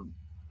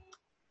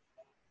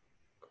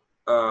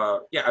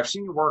 I've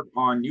seen your work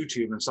on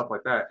YouTube and stuff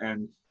like that.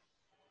 And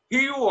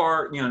here you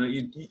are,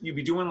 you'd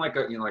be doing like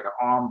an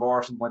arm bar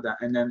or something like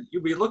that. And then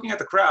you'd be looking at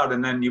the crowd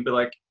and then you'd be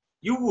like,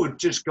 you would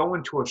just go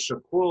into a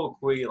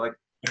soliloquy like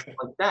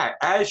that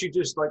as you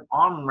just like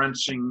arm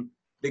wrenching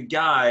the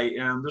guy.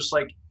 And I'm just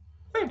like,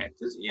 wait a minute,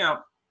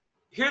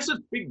 here's this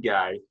big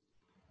guy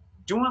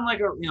doing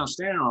like a,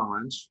 standing arm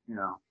wrench,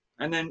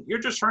 and then you're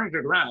just turning to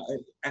the ground.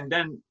 And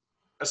then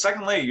a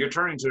second later, you're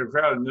turning to the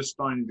crowd and just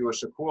starting to do a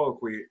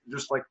soliloquy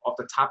just like off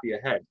the top of your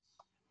head.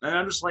 And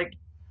I'm just like,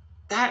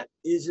 that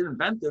is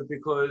inventive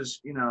because,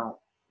 you know,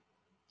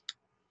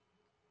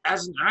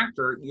 as an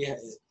actor,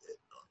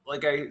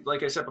 like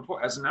I said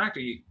before, as an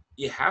actor,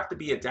 you have to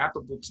be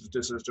adaptable to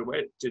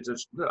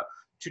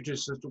the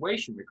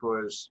situation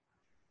because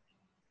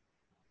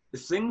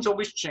things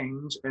always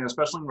change, and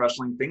especially in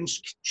wrestling, things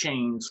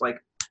change like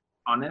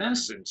on an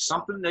instant.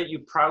 Something that you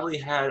probably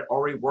had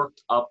already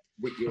worked up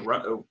with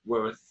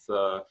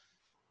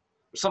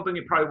something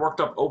you probably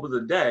worked up over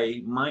the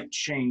day might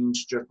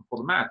change just before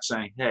the match,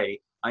 saying, "Hey,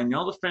 I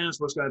know the fans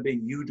was going to be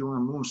you doing a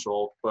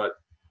moonsault, but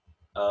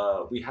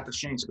we have to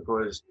change it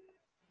because,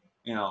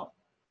 you know,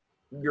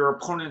 your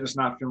opponent is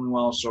not feeling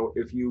well. So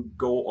if you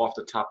go off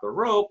the top of the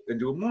rope and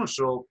do a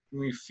moonsault,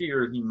 we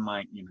fear he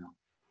might, you know,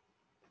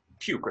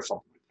 puke or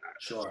something like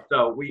that. Sure.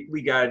 So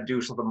we got to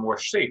do something more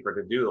safer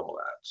to do all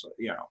that. So,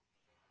 you know,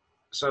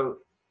 so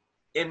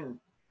in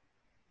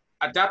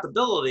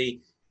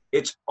adaptability,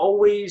 it's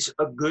always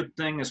a good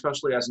thing,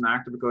 especially as an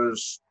actor,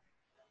 because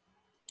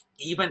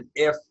even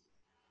if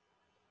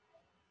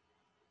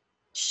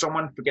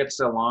someone forgets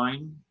their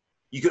line,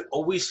 you could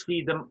always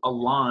feed them a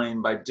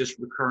line by just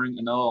recurring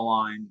another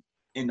line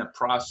in the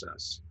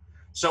process.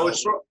 So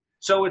it's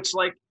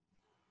like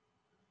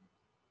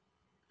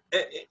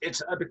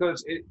it's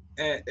because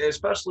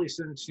especially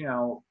since, you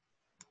know,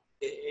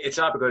 it's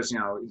not because, you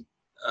know,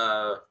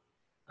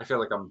 I feel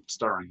like I'm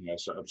stuttering here,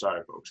 so I'm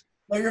sorry, folks.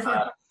 No, you're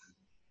fine.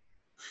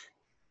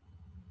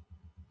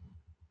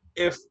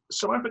 If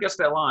someone forgets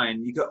that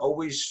line, you could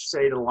always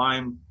say the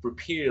line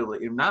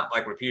repeatedly, not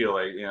like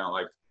repeatedly, you know,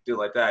 like do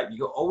like that.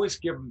 You could always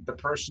give the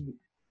person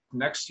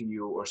next to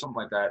you or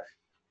something like that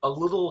a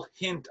little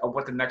hint of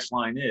what the next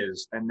line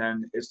is, and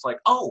then it's like,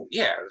 oh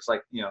yeah, it's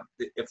like, you know,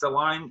 if the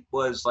line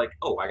was like,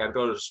 oh, I got to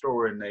go to the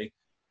store, and they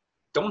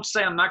don't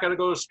say I'm not going to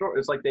go to the store.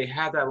 It's like they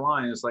had that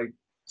line. It's like,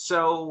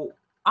 so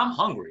I'm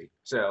hungry.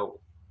 So,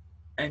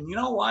 and you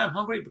know why I'm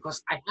hungry?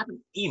 Because I haven't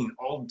eaten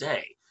all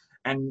day.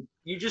 And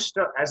you just,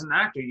 as an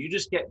actor, you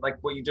just get like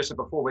what you just said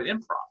before with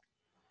improv.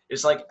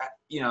 It's like,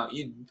 you know,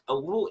 a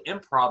little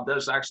improv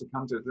does actually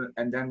come to it,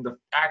 and then the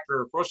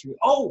actor across you,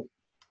 oh,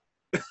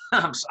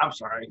 I'm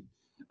sorry,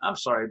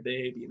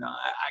 babe. You know,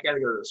 I got to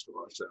go to the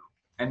store. So,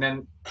 and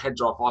then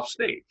heads off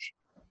stage.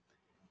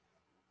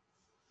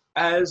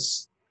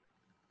 As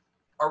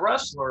a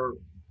wrestler,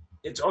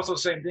 it's also the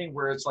same thing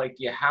where it's like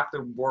you have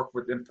to work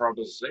with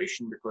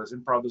improvisation, because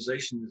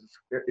improvisation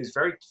is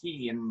very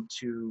key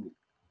into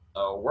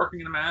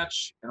working in a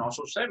match and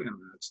also saving a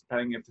match,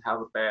 depending on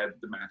how bad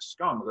the match is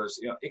going. Because,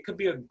 you know, it could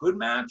be a good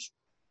match,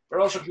 but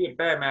also could be a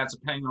bad match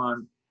depending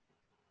on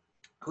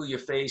who you're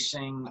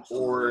facing.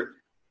 Absolutely.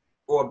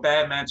 or a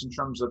bad match in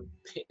terms of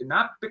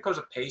not because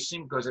of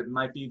pacing, because it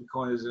might be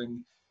because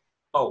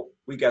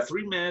we got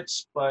 3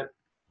 minutes, but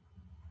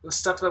the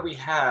stuff that we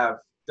have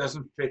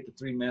doesn't fit the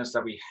 3 minutes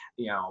that we,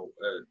 you know,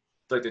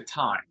 like the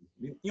time.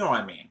 You know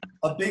what I mean?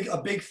 A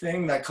big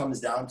thing that comes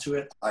down to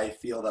it, I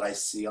feel that I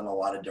see on a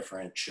lot of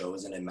different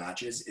shows and in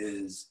matches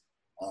is,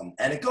 and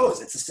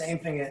it's the same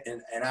thing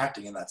in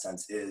acting in that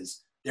sense,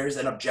 is there's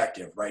an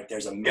objective, right?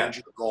 There's a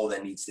major goal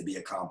that needs to be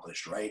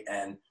accomplished, right?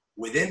 And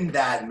within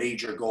that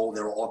major goal,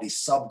 there are all these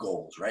sub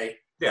goals, right?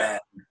 Yeah.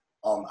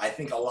 And I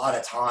think a lot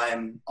of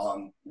time,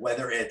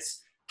 whether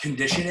it's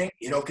conditioning,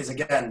 you know, because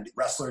again,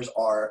 wrestlers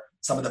are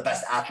some of the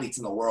best athletes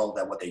in the world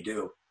at what they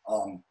do.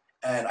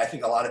 And I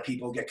think a lot of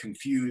people get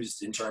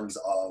confused in terms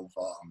of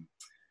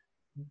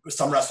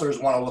some wrestlers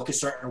want to look a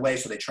certain way,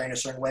 so they train a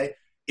certain way.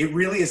 It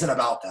really isn't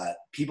about that.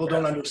 People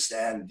don't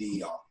understand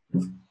the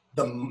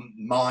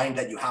mind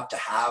that you have to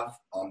have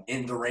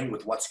in the ring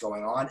with what's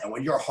going on. And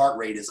when your heart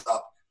rate is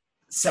up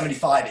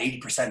 75,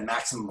 80%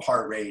 maximum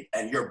heart rate,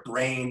 and your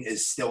brain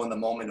is still in the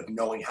moment of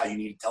knowing how you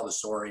need to tell the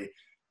story,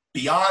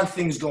 beyond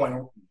things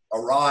going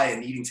awry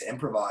and needing to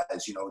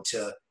improvise, you know,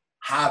 to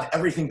have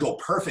everything go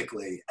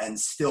perfectly and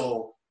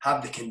still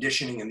have the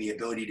conditioning and the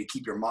ability to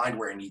keep your mind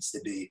where it needs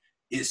to be,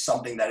 is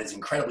something that is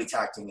incredibly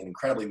taxing and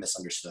incredibly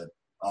misunderstood.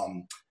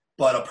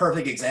 But a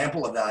perfect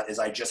example of that is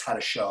I just had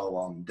a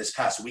show this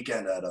past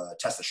weekend at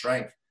Test of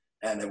Strength,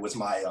 and it was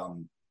my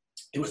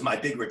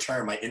big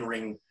return, my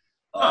in-ring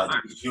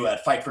debut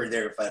at Fight for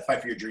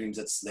Your Dreams.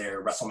 It's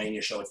their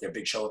WrestleMania show. It's their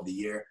big show of the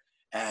year.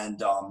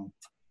 And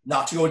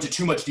not to go into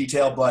too much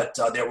detail, but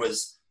there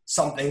was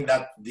something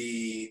that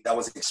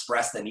was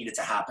expressed that needed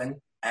to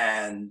happen,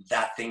 and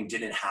that thing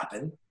didn't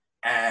happen.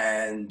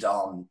 And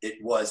it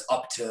was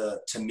up to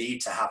me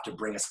to have to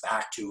bring us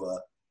back to a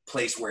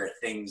place where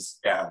things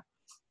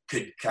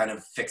could kind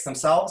of fix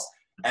themselves.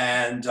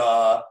 And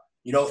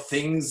you know,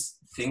 things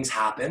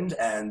happened,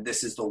 and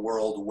this is the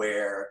world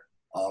where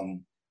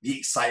the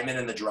excitement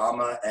and the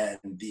drama and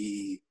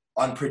the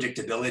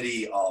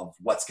unpredictability of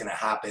what's going to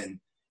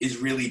happen is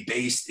really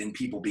based in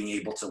people being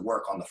able to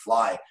work on the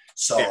fly.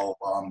 So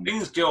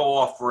things go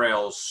off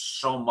rails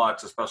so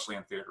much, especially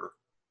in theater.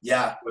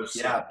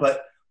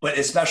 But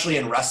especially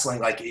in wrestling,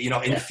 like, you know,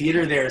 in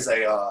theater, there's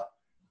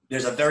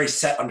a very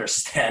set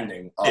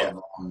understanding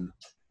of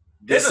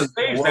this is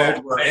the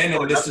world we're in,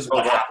 and this is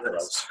what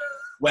happens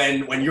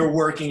when you're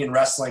working in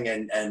wrestling,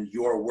 and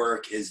your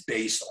work is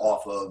based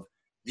off of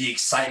the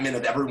excitement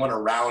of everyone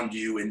around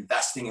you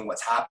investing in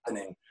what's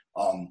happening.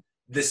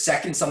 The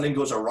second something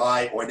goes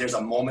awry or there's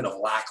a moment of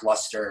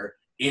lackluster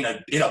in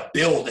a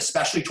build,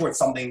 especially towards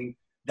something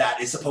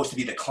that is supposed to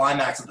be the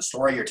climax of the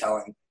story you're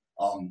telling,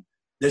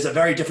 there's a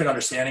very different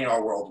understanding in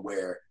our world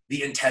where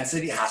the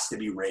intensity has to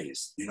be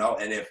raised, you know?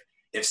 And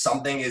if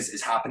something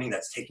is happening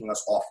that's taking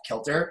us off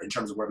kilter in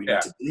terms of where we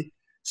need to be,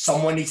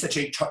 someone needs to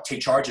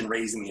take charge in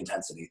raising the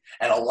intensity.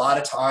 And a lot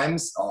of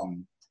times,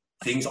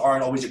 things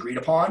aren't always agreed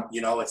upon.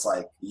 You know, it's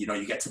like, you know,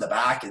 you get to the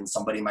back and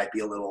somebody might be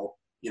a little,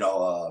 you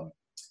know,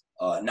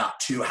 not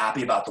too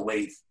happy about the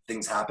way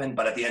things happen.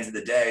 But at the end of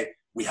the day,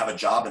 we have a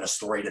job and a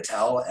story to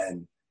tell.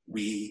 And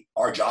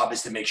our job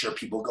is to make sure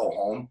people go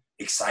home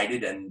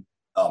excited and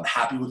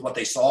happy with what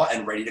they saw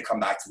and ready to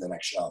come back to the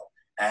next show.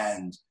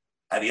 And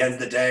at the end of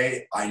the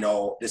day, I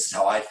know this is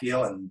how I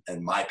feel, and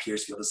my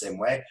peers feel the same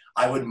way.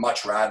 I would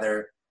much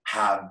rather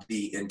have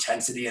the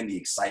intensity and the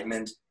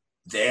excitement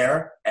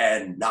there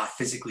and not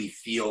physically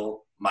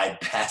feel my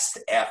best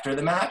after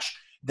the match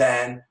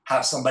than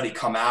have somebody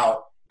come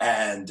out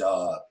and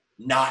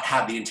not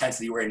have the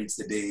intensity where it needs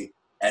to be.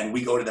 And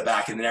we go to the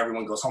back and then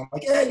everyone goes home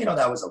like, yeah, you know,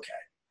 that was okay,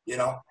 you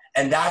know?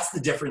 And that's the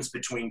difference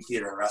between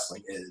theater and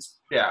wrestling is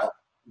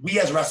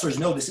we as wrestlers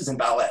know this isn't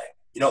ballet.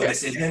 You know,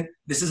 this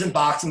isn't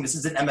boxing, this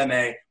isn't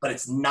MMA, but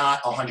it's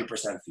not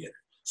 100% theater.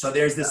 So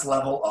there's this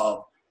level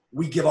of,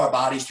 we give our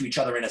bodies to each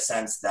other in a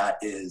sense that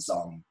is,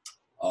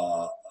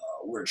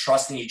 we're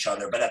trusting each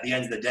other, but at the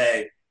end of the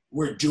day,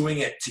 we're doing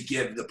it to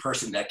give the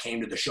person that came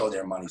to the show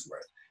their money's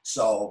worth.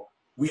 So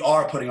we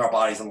are putting our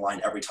bodies on the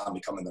line every time we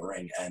come in the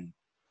ring. And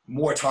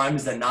more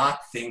times than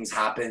not, things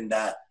happen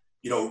that,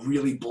 you know,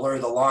 really blur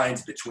the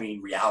lines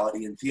between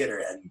reality and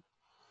theater. And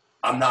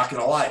I'm not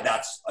going to lie,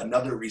 that's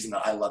another reason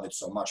that I love it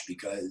so much,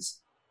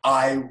 because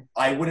I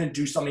wouldn't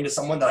do something to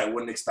someone that I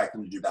wouldn't expect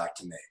them to do back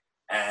to me.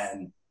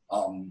 And,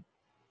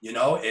 you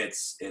know,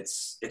 it's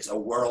a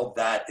world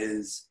that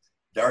is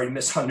very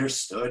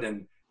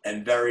misunderstood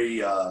and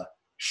very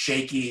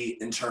shaky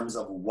in terms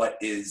of what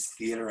is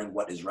theater and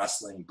what is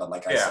wrestling. But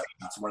like I said,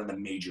 that's one of the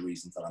major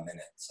reasons that I'm in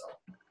it. So.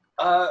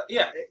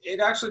 It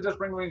actually does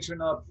bring me to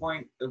another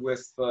point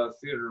with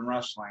theater and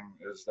wrestling,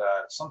 is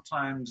that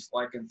sometimes,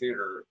 like in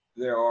theater,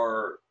 there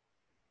are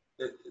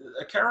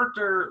a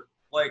character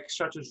like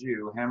such as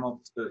you,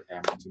 Hamilton.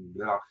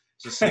 No,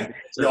 it's the same.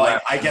 No,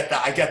 I get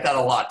that. I get that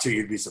a lot too.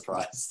 You'd be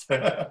surprised.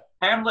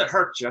 Hamlet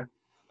hurt you.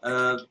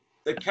 A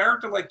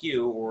character like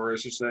you, or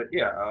it's just a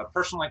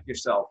person like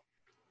yourself.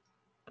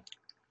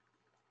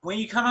 When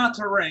you come out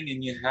to the ring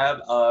and you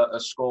have a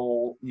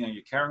skull, you know,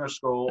 you're carrying a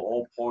skull,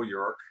 old Paul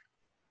York.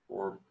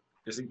 Or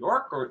is it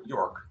York or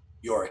York?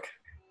 York.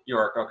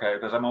 York. Okay,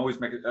 because I'm always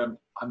making.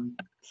 I'm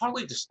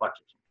partly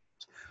dyslexic.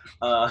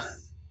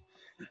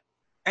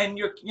 And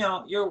you're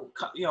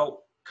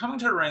coming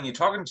to the ring, you're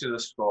talking to the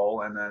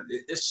skull, and then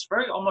it's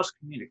very almost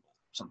comedical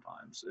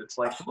sometimes. It's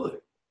like, absolutely,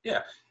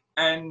 yeah,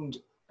 and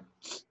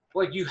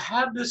like you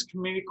have this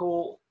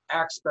comedical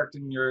aspect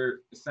in your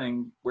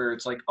thing where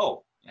it's like,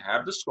 oh, you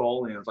have the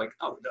skull, and it's like,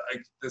 oh,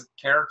 like this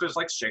character's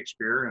like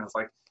Shakespeare, and it's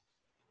like.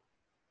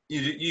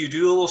 You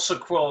do a little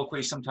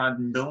soliloquy sometimes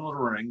in the middle of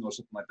the ring or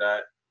something like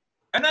that.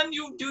 And then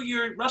you do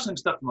your wrestling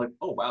stuff and like,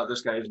 oh, wow,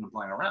 this guy isn't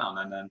playing around.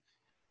 And then,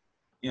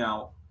 you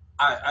know,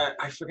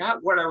 I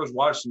forgot what I was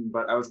watching,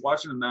 but I was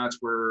watching a match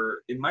where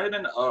it might have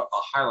been a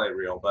highlight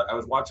reel, but I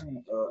was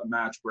watching a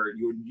match where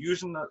you were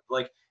using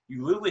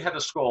you literally had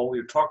a skull,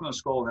 you're talking to the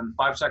skull, and then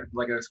 5 seconds,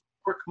 like a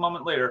quick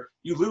moment later,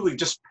 you literally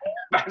just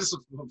smash the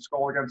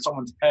skull against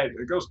someone's head.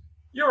 It goes,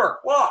 York,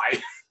 why?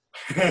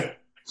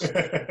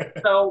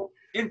 So,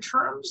 in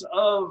terms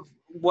of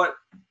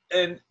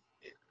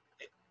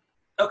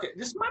okay,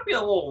 this might be a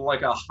little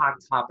like a hot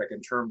topic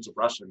in terms of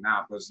wrestling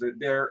now,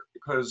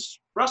 because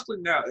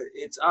wrestling now,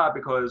 it's odd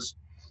because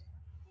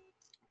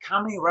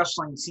comedy and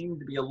wrestling seem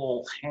to be a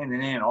little hand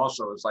in hand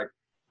also. It's like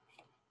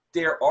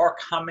there are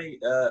comedy,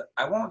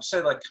 I won't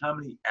say like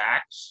comedy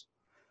acts,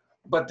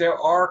 but there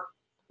are,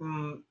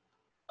 I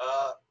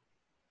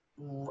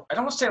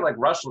don't want to say like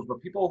wrestlers,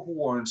 but people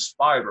who are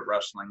inspired with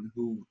wrestling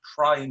who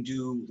try and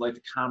do like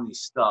the comedy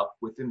stuff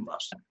within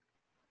wrestling.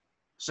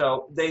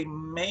 So they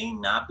may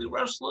not be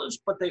wrestlers,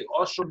 but they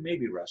also may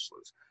be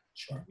wrestlers.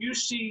 Sure. You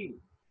see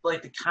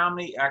like the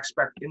comedy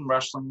aspect in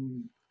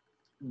wrestling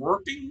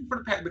working for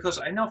the past, because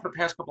I know for the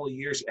past couple of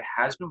years it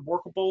has been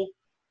workable,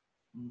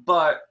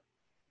 but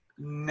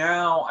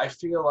now I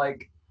feel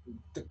like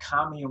the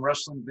comedy and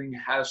wrestling thing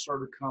has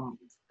sort of come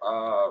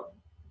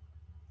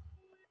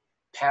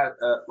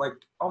like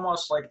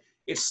almost like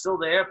it's still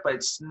there, but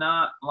it's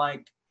not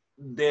like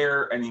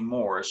there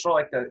anymore. It's sort of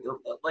like that,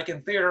 like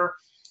in theater,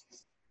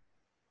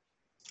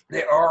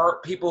 there are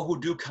people who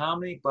do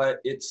comedy, but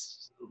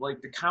it's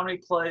like the comedy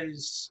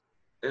plays,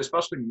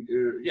 especially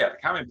the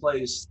comedy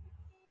plays,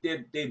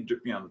 they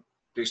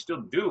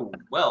still do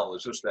well.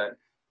 It's just that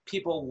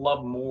people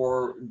love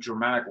more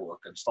dramatic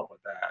work and stuff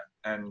like that.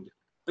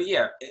 But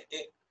yeah,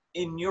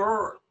 in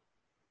your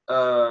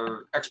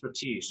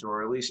expertise,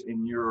 or at least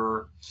in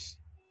your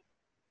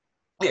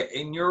yeah,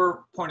 in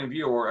your point of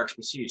view or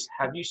expertise,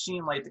 have you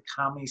seen like the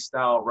comedy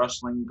style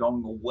wrestling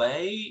going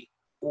away,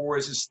 or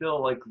is it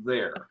still like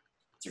there?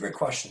 It's a great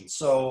question.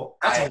 So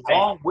That's I, a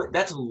I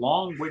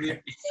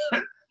long-winded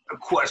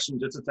question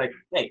just to say,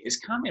 hey, is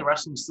comedy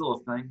wrestling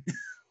still a thing?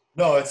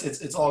 no,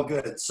 it's all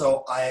good.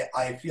 So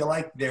I feel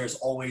like there's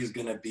always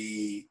going to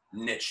be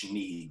niche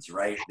needs,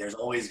 right? There's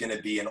always going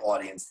to be an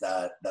audience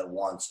that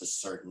wants a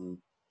certain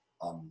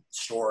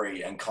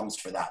story and comes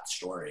for that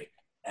story.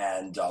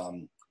 And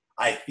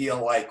I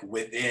feel like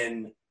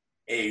within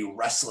a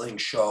wrestling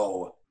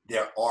show,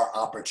 there are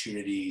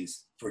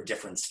opportunities for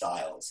different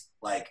styles.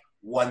 Like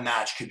one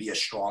match could be a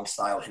strong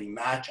style hitting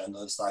match,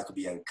 another style could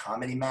be a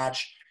comedy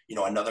match. You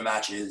know, another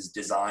match is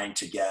designed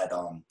to get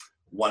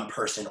one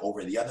person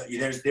over the other.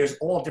 There's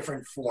all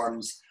different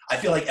forms. I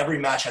feel like every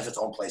match has its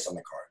own place on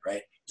the card,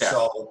 right? Yeah.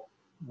 So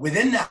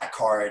within that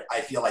card,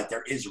 I feel like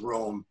there is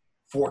room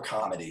for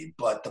comedy,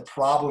 but the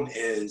problem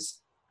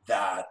is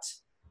that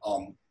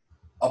um,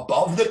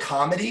 above the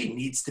comedy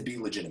needs to be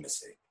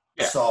legitimacy.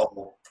 Yeah.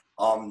 So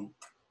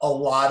a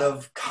lot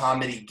of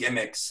comedy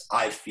gimmicks,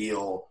 I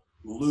feel,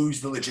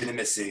 lose the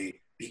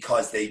legitimacy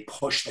because they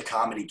push the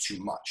comedy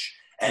too much.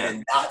 And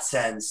in that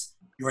sense,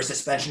 your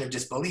suspension of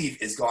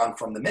disbelief is gone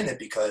from the minute,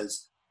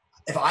 because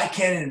if I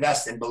can't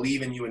invest and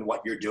believe in you and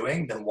what you're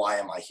doing, then why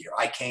am I here?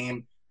 I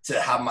came to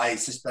have my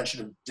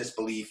suspension of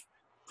disbelief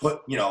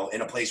put, you know,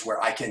 in a place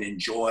where I can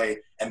enjoy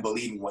and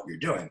believe in what you're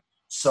doing.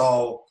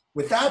 So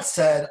with that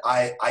said,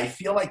 I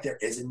feel like there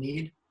is a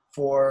need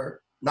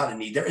for, not a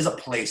need, there is a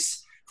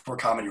place for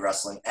comedy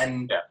wrestling.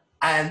 And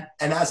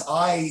as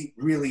I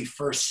really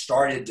first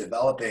started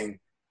developing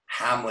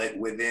Hamlet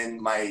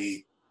within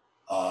my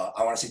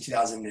I want to say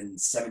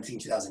 2017,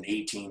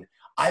 2018,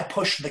 I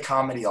pushed the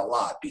comedy a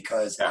lot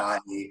because I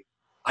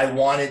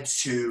wanted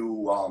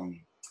to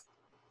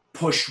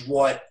push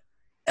what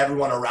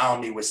everyone around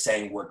me was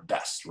saying worked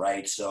best,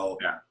 right? So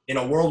in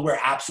a world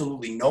where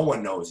absolutely no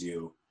one knows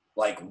you,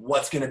 like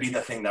what's going to be the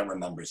thing that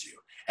remembers you?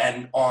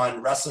 And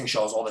on wrestling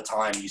shows all the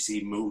time, you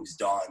see moves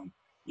done,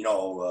 you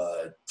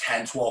know,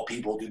 10, 12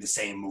 people do the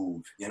same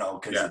move, you know,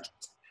 because it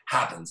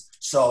happens.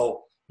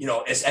 So, you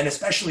know, and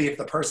especially if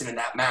the person in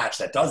that match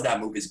that does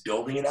that move is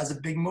building it as a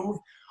big move,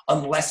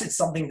 unless it's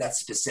something that's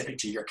specific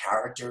to your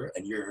character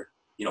and your,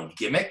 you know,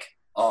 gimmick,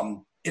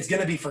 it's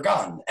going to be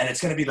forgotten. And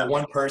it's going to be the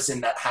one person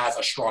that has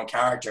a strong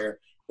character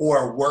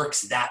or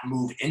works that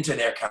move into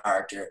their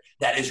character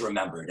that is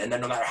remembered. And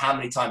then no matter how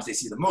many times they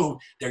see the move,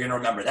 they're going to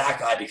remember that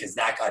guy because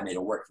that guy made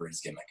it work for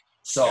his gimmick.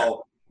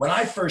 So when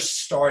I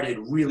first started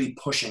really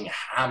pushing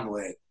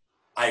Hamlet,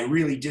 I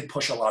really did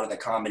push a lot of the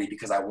comedy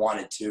because I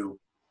wanted to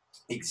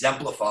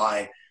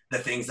exemplify the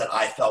things that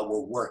I felt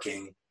were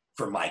working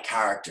for my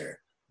character.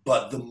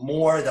 But the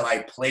more that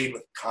I played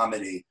with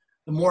comedy,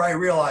 the more I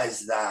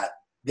realized that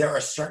there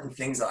are certain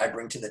things that I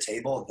bring to the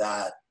table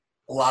that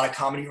a lot of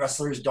comedy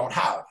wrestlers don't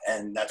have.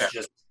 And that's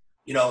just,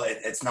 you know,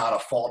 it's not a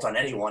fault on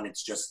anyone.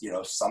 It's just, you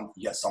know, some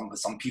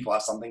people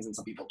have some things and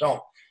some people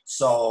don't.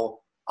 So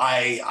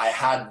I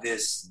had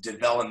this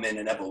development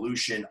and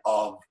evolution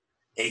of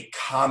a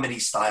comedy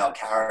style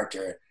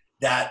character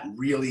that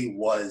really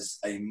was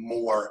a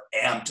more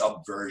amped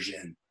up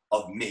version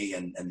of me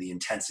and the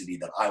intensity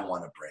that I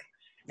want to bring.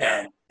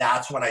 And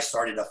that's when I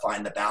started to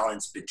find the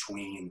balance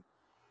between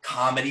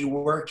comedy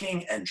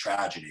working and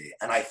tragedy.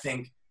 And I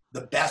think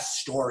the best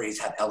stories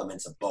have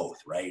elements of both,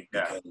 right?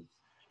 Because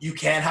you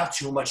can't have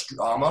too much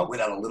drama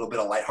without a little bit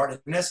of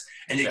lightheartedness,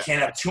 and you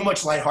can't have too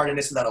much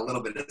lightheartedness without a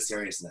little bit of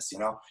seriousness, you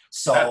know?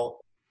 So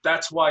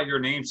that's why your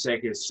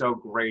namesake is so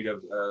great.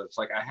 It's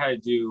like I had to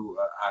do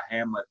a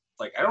Hamlet.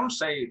 Like I don't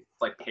say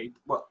like paper,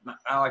 well,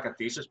 not like a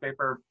thesis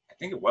paper. I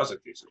think it was a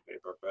thesis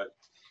paper, but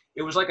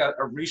it was like a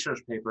research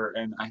paper,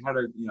 and I had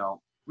to, you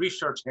know,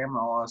 research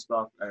Hamlet, all that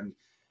stuff. And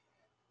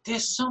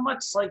there's so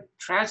much like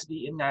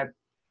tragedy in that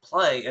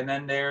play, and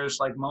then there's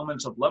like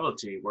moments of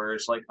levity where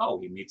it's like, oh,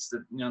 he meets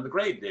the, you know, the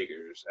grave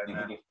diggers, and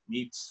then he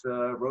meets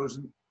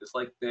Rosen. It's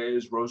like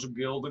there's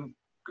Rosengild and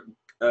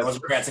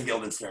Rosencrantz and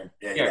Guildenstern.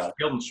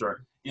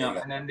 Guildenstern. You know,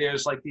 and then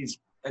there's like these,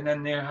 and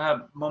then they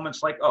have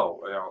moments like, oh,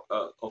 you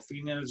know,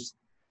 Ophena's,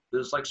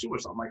 there's like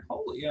suicide. I'm like,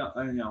 holy, you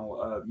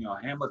know,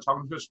 Hamlet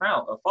talking to his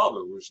father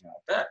who's, you know,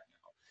 dead.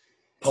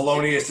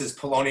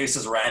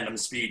 Polonius's random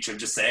speech of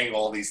just saying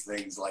all these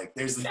things. Like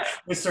there's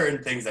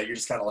certain things that you're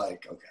just kind of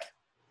like, okay.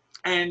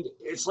 And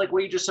it's like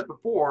what you just said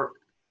before.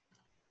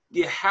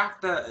 You have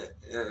to.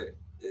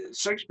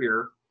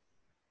 Shakespeare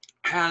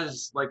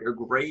has like a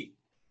great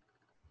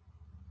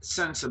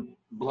sense of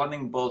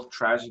blending both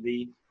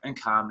tragedy and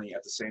comedy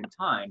at the same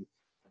time,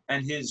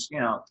 and his, you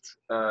know,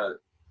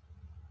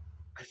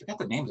 I forgot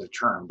the name of the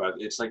term, but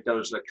it's like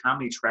those the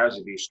comedy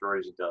tragedy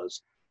stories he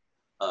does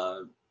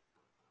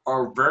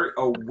are very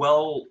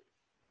well.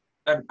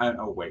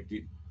 Oh wait,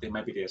 they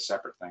might be a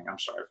separate thing. I'm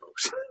sorry,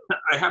 folks.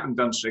 I haven't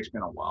done Shakespeare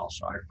in a while,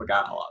 so I've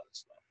forgotten a lot of this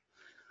stuff.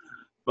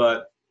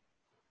 But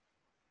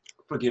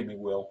forgive me,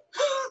 Will.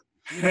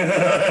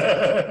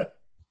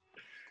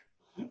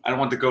 I don't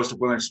want the ghost of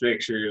William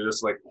Shakespeare. You're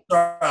just like,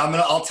 Sorry,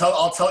 I'll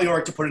tell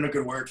York to put in a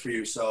good word for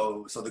you,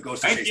 so the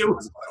ghost of thank Shakespeare you,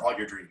 doesn't haunt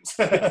your dreams.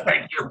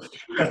 thank you.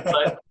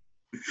 But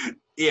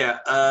yeah,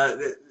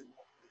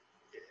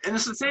 and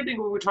it's the same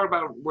thing when we talk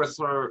about with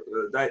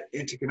that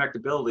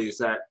interconnectability is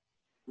that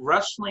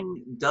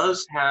wrestling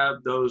does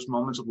have those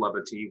moments of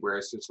levity where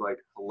it's just like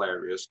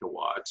hilarious to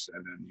watch,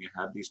 and then you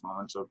have these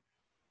moments of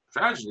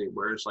tragedy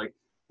where it's like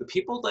the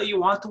people that you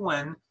want to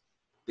win,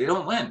 they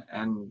don't win,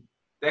 and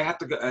they have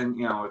to go. And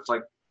it's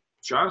like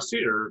John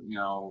Cena,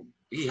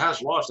 he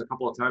has lost a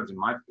couple of times in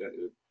my.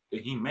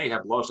 He may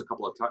have lost a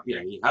couple of times.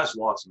 Yeah, he has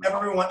lost.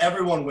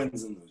 Everyone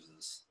wins and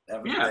loses.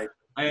 Yeah,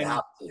 they and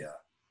have to, yeah.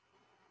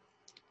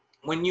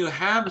 when you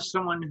have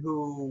someone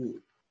who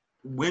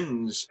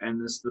wins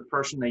and it's the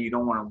person that you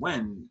don't want to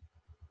win,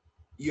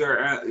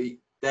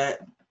 that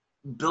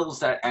builds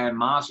that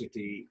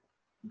animosity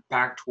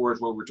back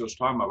towards what we were just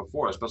talking about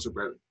before, especially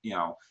with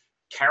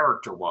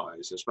character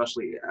wise,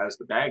 especially as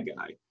the bad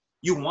guy.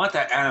 You want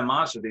that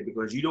animosity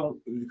because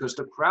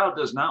the crowd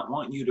does not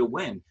want you to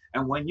win.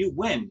 And when you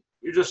win,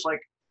 you're just like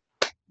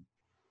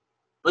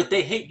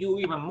they hate you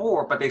even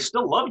more, but they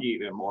still love you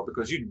even more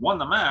because you won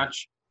the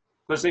match,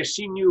 because they've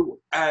seen you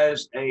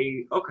as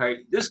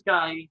this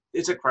guy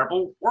is a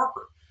credible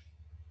worker.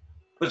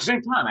 But at the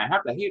same time, I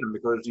have to hate him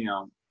because, he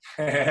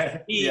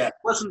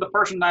wasn't the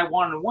person that I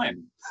wanted to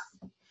win.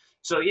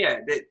 So yeah,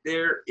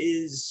 there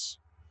is,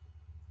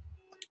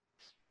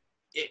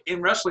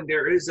 in wrestling,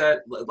 there is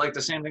that, like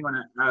the same thing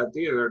in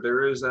theater,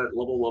 there is that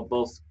level of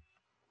both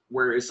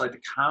where it's like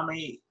the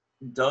comedy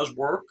does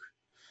work,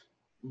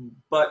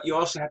 but you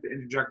also have to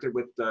interject it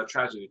with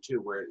tragedy too,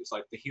 where it's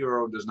like the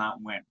hero does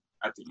not win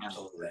at the end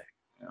of the day.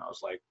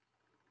 It's like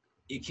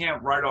you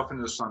can't ride off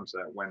into the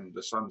sunset when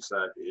the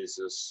sunset is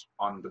just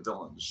on the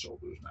villain's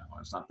shoulders now.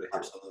 It's not the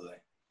hero. Absolutely.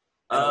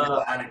 And a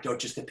little anecdote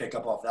just to pick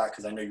up off that,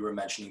 because I know you were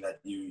mentioning that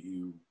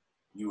you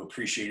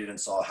appreciated and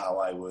saw how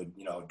I would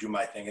do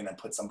my thing and then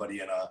put somebody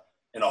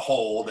in a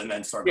hold and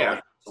then start going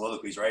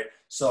soliloquies, right?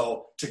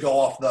 So to go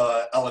off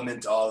the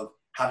element of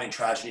having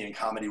tragedy and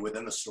comedy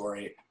within the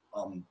story,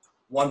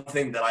 one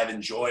thing that I've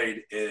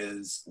enjoyed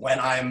is when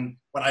I'm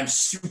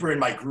super in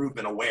my groove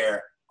and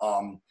aware,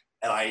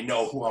 and I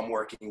know who I'm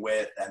working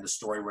with and the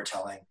story we're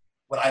telling.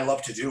 What I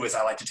love to do is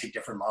I like to take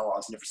different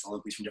monologues and different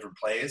soliloquies from different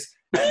plays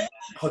and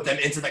put them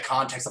into the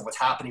context of what's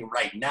happening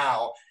right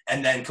now,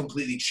 and then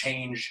completely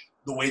change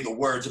the way the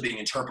words are being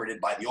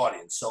interpreted by the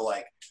audience. So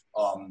like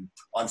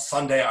on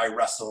Sunday, I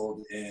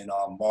wrestled in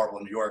Marlboro,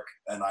 New York,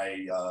 and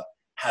I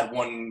had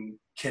one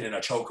kid in a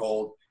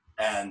chokehold.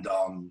 And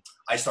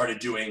I started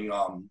doing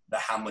the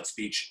Hamlet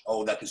speech,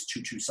 oh, that this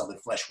two solid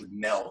flesh would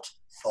melt,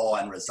 thaw,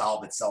 and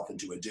resolve itself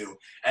into a dew.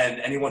 And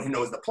anyone who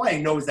knows the play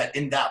knows that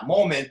in that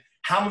moment,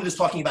 Hamlet is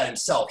talking about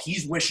himself.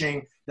 He's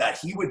wishing that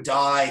he would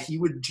die. He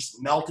would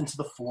just melt into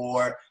the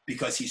floor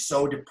because he's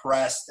so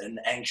depressed and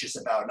anxious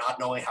about not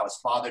knowing how his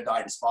father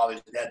died, his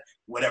father's dead,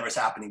 whatever's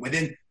happening.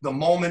 Within the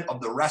moment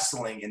of the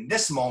wrestling, in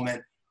this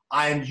moment,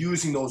 I am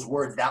using those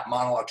words, that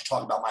monologue, to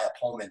talk about my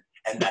opponent,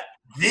 and that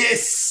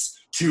this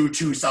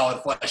two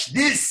solid flesh,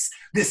 this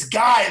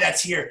guy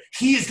that's here,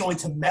 he is going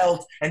to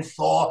melt and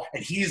thaw,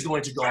 and he is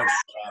going to go into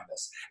the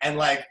canvas. And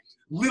like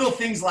little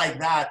things like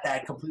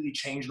that completely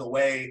change the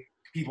way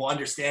people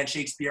understand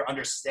Shakespeare,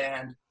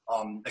 understand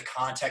the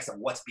context of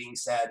what's being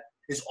said,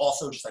 is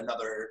also just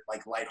another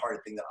like lighthearted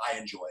thing that I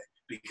enjoy.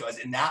 Because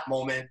in that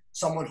moment,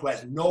 someone who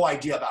has no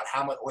idea about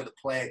Hamlet or the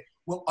play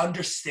will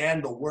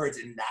understand the words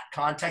in that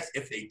context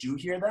if they do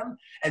hear them.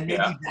 And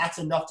maybe that's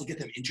enough to get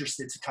them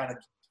interested to kind of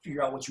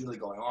figure out what's really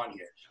going on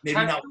here.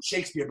 Maybe not with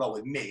Shakespeare, but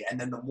with me. And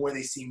then the more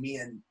they see me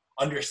and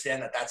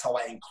understand that that's how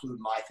I include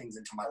my things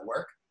into my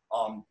work,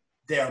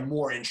 they are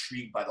more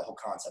intrigued by the whole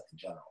concept in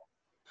general.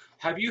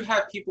 Have you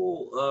had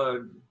people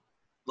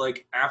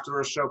like after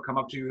a show come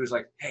up to you who's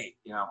like, hey,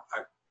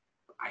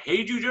 I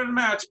hated you during the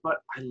match, but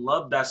I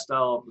love that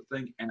style of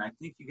thing, and I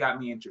think you got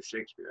me into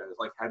Shakespeare.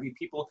 Like, have you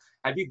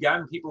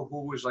gotten people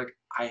who was like,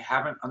 I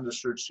haven't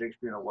understood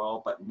Shakespeare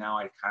well, but now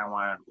I kind of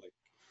want to like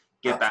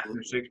get back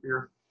into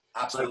Shakespeare?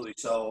 Absolutely.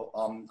 So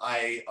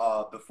I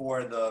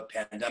before the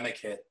pandemic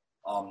hit,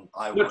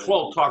 which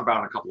we'll talk about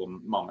in a couple of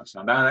moments.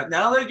 Now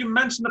that you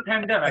mentioned the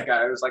pandemic,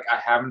 I was like,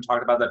 I haven't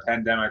talked about the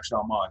pandemic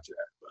so much yet.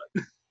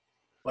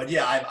 But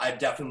yeah, I've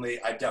definitely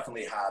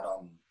had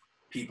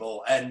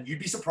people, and you'd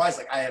be surprised.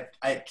 Like I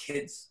have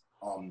kids.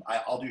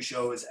 I'll do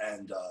shows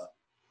and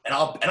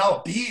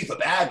I'll be the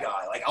bad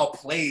guy. Like I'll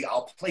play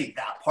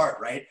that part,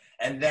 right?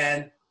 And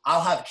then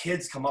I'll have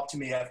kids come up to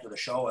me after the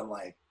show and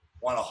like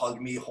want to hug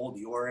me, hold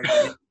the Yorick.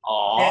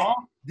 Aww.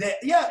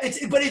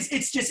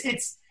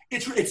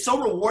 It's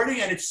so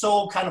rewarding, and it's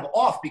so kind of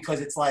off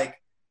because it's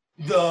like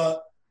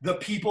the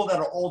people that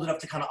are old enough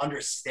to kind of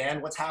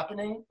understand what's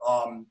happening.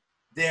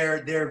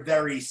 They're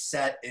very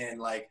set in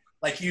like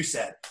you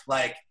said,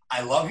 like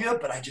I love you,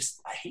 but I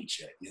hate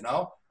you,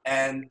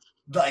 And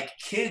like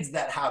kids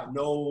that have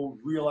no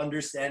real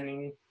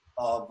understanding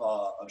of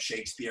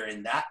Shakespeare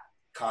in that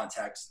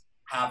context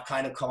have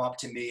kind of come up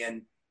to me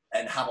and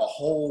have a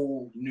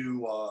whole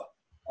new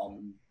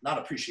not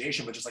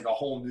appreciation, but just like a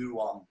whole new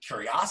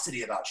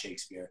curiosity about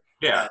Shakespeare.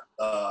 Yeah.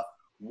 And,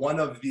 one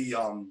of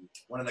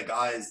the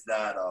guys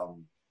that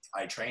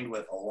I trained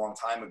with a long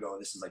time ago,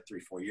 this is like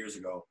 3-4 years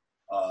ago,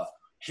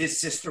 his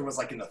sister was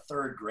like in the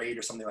 3rd grade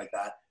or something like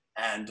that.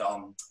 And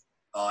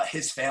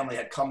his family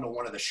had come to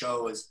one of the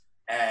shows,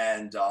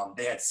 and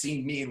they had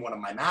seen me in one of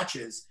my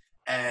matches.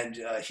 And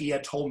he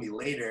had told me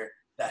later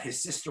that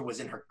his sister was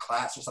in her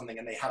class or something,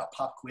 and they had a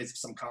pop quiz of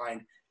some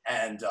kind.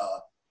 And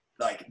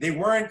like, they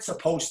weren't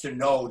supposed to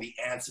know the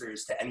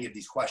answers to any of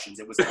these questions.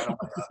 It was kind of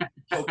like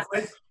a joke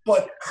quiz.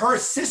 But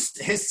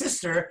his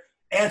sister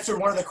answered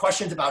one of the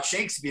questions about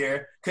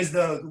Shakespeare, because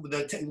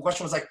the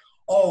question was like,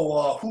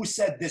 who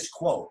said this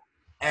quote?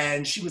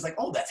 And she was like,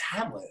 oh, that's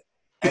Hamlet.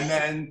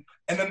 And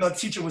then the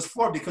teacher was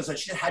floored, because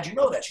she said, how'd you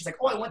know that? She's like,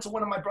 oh, I went to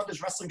one of my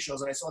brother's wrestling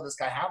shows and I saw this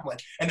guy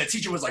Hamlet. And the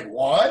teacher was like,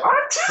 what?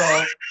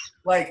 So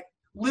like,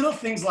 little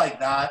things like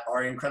that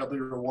are incredibly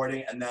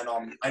rewarding. And then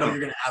I know you're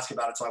going to ask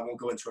about it, so I won't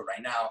go into it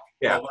right now.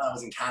 Yeah. But when I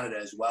was in Canada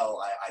as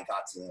well, I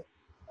got to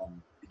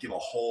give a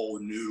whole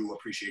new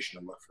appreciation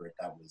and look for it.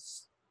 That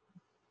was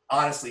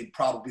honestly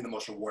probably the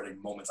most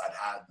rewarding moments I've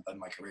had in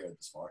my career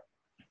this far.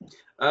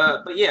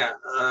 But yeah,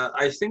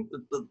 I think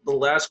that the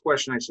last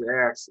question I should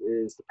ask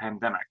is the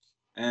pandemic.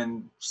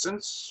 And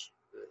since,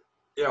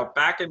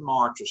 back in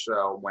March or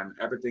so, when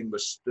everything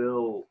was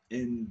still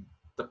in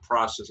the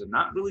process of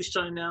not really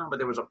shutting down, but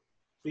there was a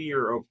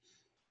fear of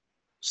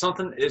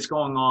something is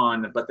going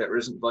on, but there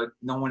isn't, like,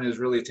 no one is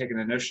really taking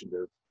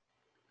initiative.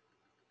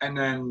 And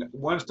then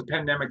once the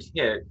pandemic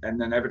hit and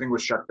then everything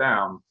was shut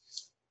down,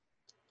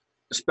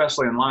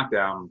 especially in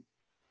lockdown,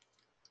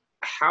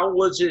 how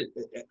was it,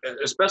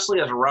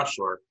 especially as a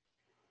wrestler,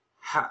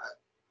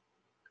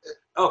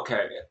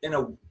 in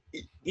a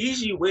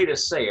easy way to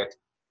say it,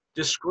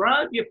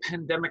 describe your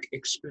pandemic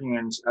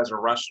experience as a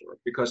wrestler,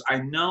 because I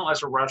know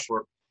as a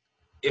wrestler,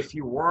 if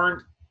you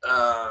weren't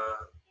a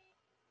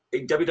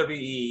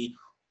WWE,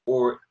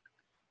 or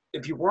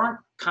if you weren't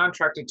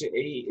contracted to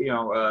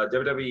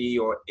WWE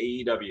or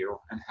AEW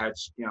and had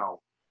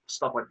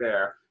stuff like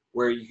that,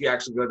 where you could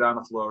actually go down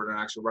to Florida and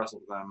actually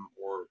wrestle them,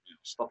 or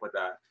stuff like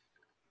that,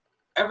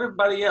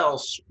 everybody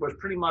else was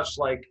pretty much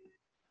like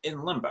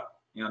in limbo.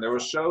 There were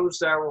shows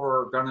that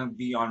were gonna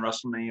be on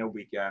WrestleMania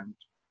weekend,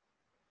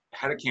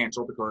 had to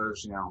cancel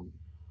because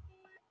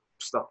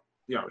stuff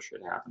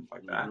shit happens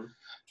like that.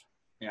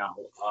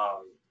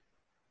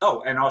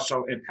 And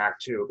also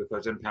Impact too,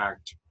 because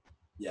Impact.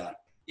 Yeah,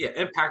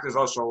 Impact is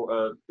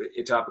also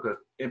it's out because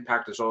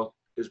Impact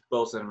is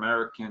both an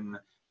American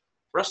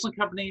wrestling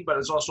company, but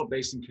it's also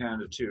based in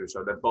Canada too.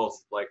 So they're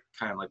both like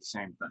kind of like the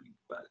same thing.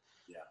 But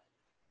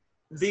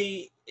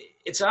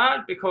it's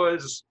odd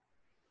because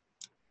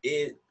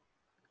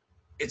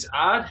it's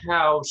odd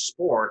how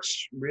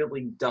sports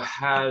really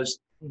has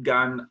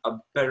gotten a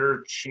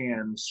better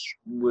chance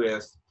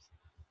with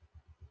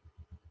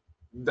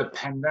the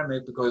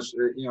pandemic, because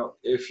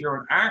if you're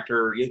an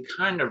actor, you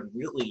kind of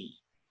really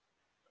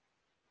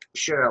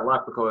share a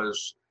lot,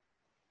 because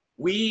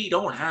we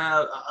don't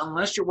have,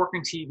 unless you're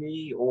working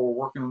TV or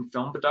working in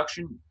film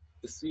production,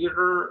 the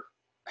theater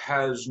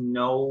has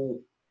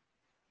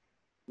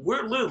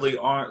we're literally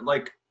on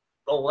like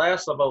the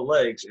last of our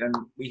legs, and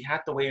we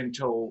have to wait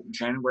until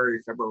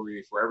January,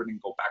 February for everything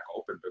to go back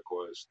open,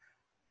 because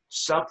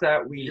stuff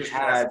that we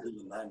had,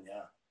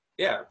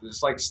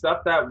 it's like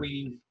stuff that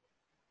we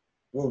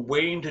were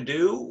waiting to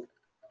do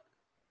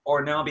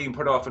are now being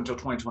put off until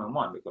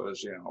 2021,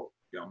 because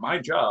my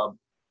job,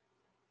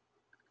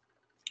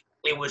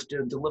 it was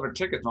to deliver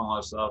tickets and all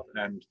that stuff,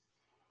 and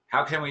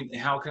how can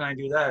I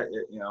do that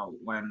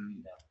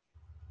when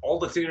all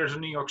the theaters in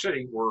New York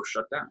City were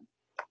shut down,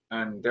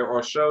 and there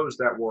are shows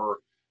that were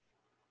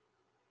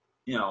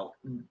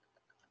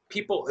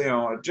people,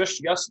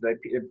 just yesterday,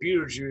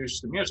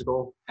 Beetlejuice the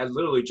musical had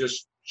literally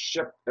just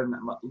shipped and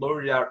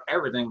loaded out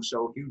everything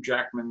so Hugh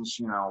Jackman's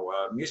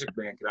music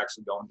band could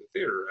actually go into the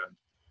theater. And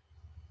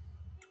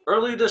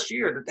earlier this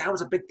year, that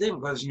was a big thing,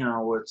 because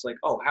it's like,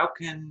 oh, how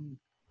can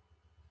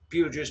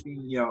Beetlejuice be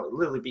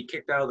literally be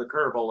kicked out of the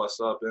curb, all that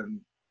stuff.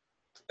 And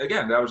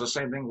again, that was the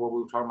same thing what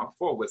we were talking about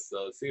before with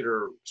the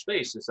theater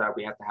space, is that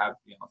we have to have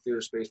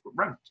theater space for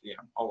rent,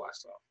 all that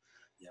stuff.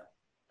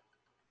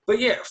 But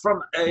yeah,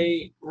 from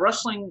a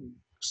wrestling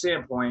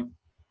standpoint,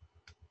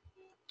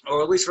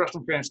 or at least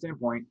wrestling fan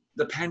standpoint,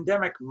 the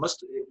pandemic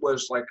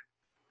was like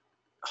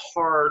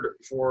hard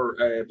for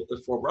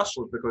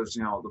wrestlers, because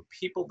the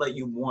people that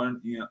you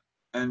want,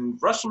 and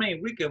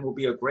WrestleMania weekend will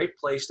be a great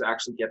place to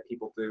actually get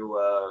people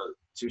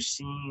to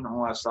see and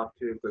all that stuff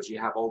too, because you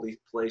have all these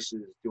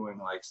places doing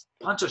like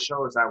a bunch of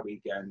shows that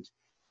weekend.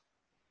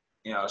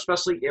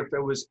 Especially if it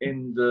was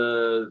in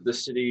the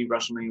city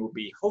WrestleMania would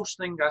be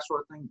hosting, that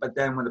sort of thing. But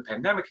then when the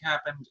pandemic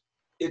happened,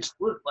 it's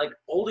like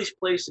all these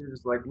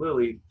places like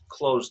literally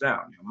closed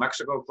down.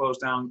 Mexico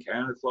closed down,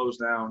 Canada closed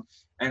down,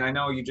 and I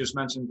know you just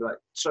mentioned that.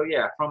 So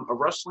yeah, from a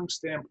wrestling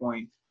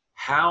standpoint,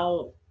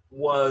 how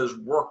was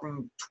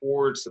working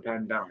towards the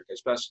pandemic,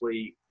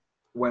 especially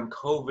when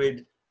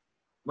COVID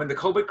when the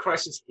COVID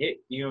crisis hit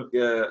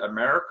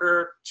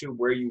America to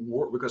where you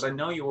were, because I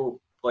know you were,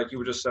 like you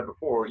were just said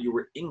before, you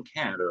were in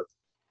Canada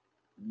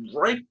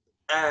right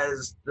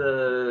as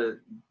the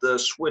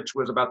switch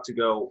was about to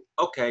go.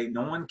 Okay,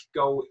 no one could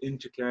go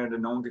into Canada,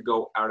 no one could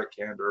go out of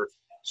Canada.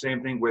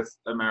 Same thing with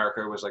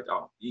America. It was like,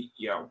 oh,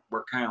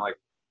 we're kind of like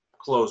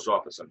closed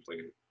off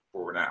essentially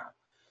for now.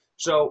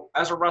 So,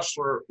 as a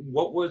wrestler,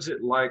 what was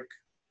it like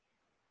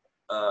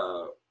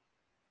uh,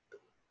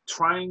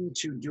 trying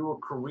to do a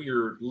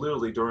career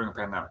literally during a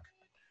pandemic?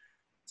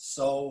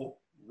 So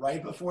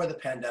right before the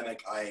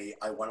pandemic, I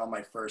went on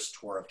my first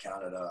tour of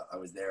Canada. I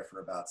was there for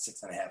about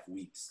 6.5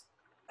 weeks,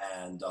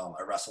 and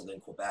I wrestled in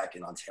Quebec,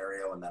 in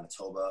Ontario, and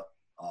Manitoba,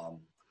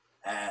 um,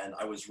 and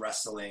I was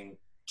wrestling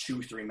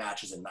 2, 3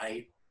 matches a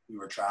night. We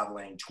were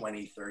traveling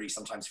 20, 30,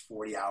 sometimes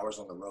 40 hours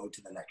on the road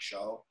to the next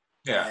show.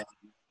 Yeah.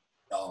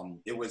 And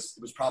it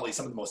was probably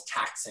some of the most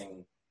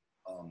taxing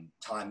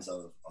times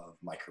of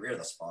my career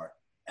thus far.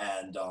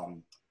 And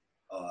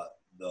uh,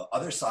 the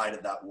other side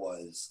of that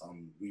was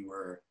we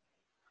were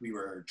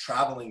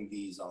traveling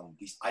these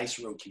ice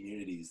road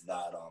communities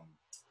that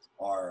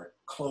are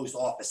closed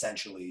off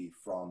essentially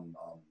from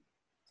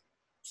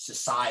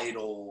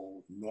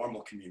societal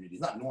normal communities.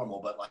 Not normal,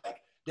 but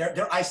like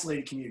they're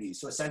isolated communities.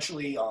 So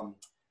essentially,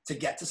 to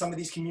get to some of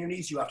these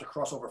communities, you have to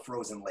cross over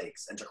frozen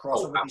lakes, and to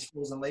cross over these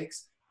frozen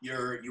lakes,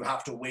 you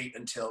have to wait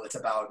until it's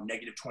about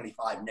 -25,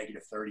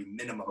 -30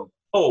 minimum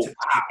Oh,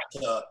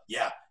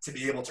 to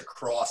be able to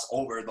cross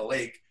over the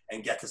lake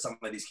and get to some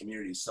of these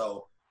communities.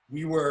 So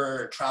we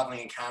were traveling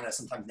in Canada,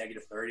 sometimes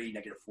 -30,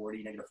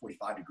 -40,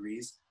 -45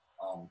 degrees,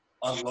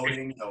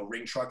 unloading,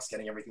 ring trucks,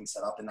 getting everything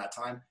set up in that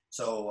time.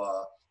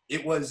 So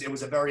it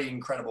was a very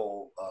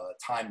incredible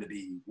time to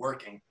be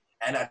working.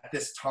 And at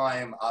this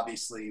time,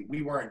 obviously,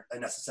 we weren't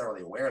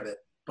necessarily aware of it,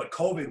 but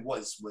COVID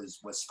was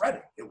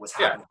spreading. It was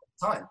happening at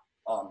the time.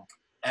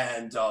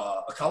 And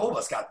a couple of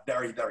us got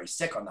very, very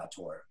sick on that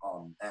tour.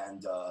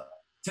 And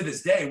to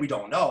this day, we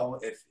don't know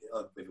if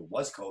it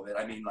was COVID.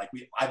 I mean, like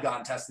I've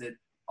gotten tested.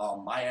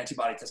 My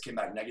antibody test came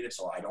back negative,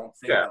 so I don't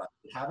think that I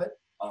could have it.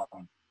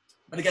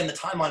 But again, the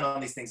timeline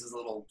on these things is a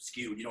little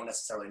skewed. You don't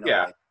necessarily know.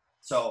 Yeah.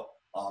 So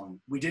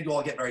we did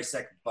all get very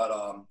sick, but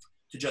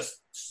to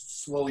just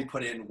slowly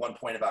put in one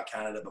point about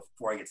Canada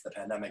before I get to the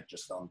pandemic,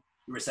 just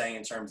you were saying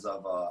in terms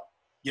of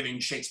giving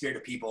Shakespeare to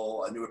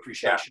people, a new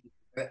appreciation.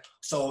 Yeah.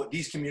 So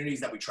these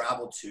communities that we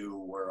traveled to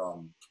were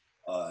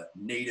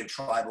native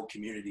tribal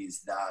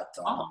communities that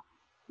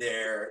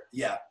they're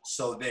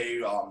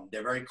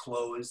very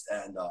closed,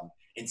 and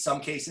in some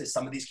cases,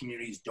 some of these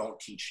communities don't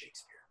teach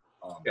Shakespeare.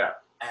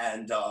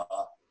 And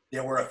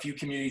there were a few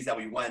communities that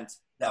we went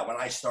that when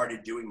I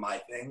started doing my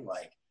thing,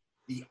 like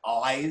the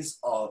eyes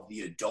of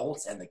the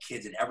adults and the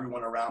kids and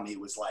everyone around me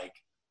was like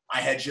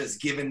I had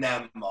just given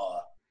them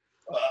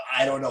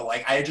I don't know,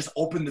 like I had just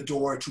opened the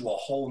door to a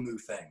whole new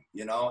thing,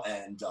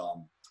 and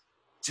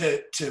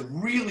to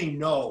really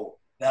know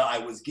that I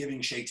was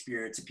giving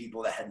Shakespeare to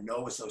people that had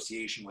no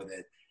association with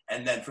it,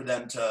 and then for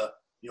them to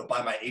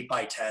buy my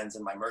 8x10s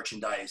and my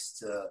merchandise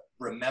to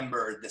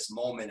remember this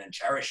moment and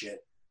cherish it,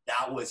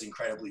 that was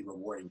incredibly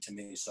rewarding to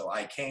me. So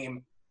I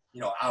came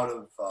out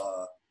of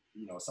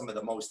some of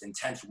the most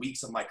intense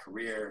weeks of my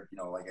career,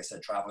 like I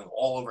said, traveling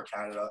all over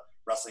Canada,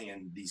 wrestling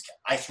in these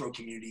ice road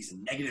communities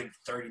in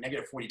 -30,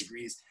 -40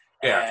 degrees.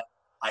 Yeah. And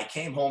I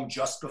came home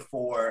just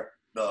before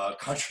the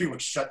country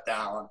was shut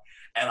down.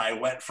 And I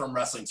went from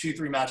wrestling 2,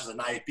 3 matches a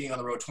night, being on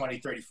the road 20,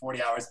 30,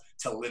 40 hours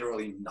to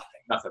literally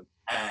nothing. Nothing.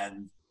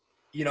 And,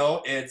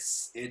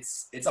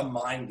 it's a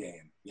mind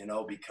game,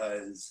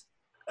 because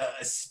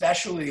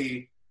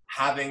especially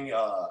having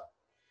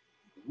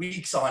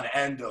weeks on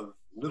end of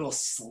little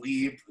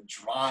sleep,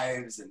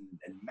 drives, and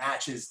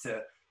matches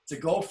to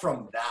go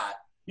from that.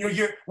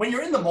 When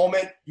you're in the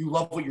moment, you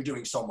love what you're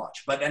doing so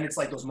much. But then it's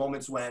like those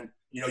moments when,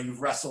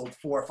 you've wrestled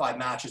 4 or 5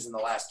 matches in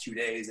the last 2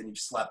 days and you've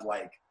slept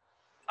like,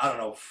 I don't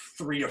know,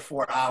 3 or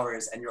 4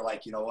 hours. And you're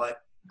like, you know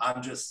what?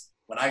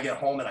 When I get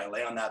home and I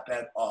lay on that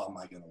bed, oh, am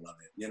I going to love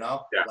it? Yeah.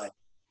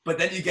 But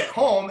then you get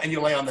home and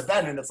you lay on the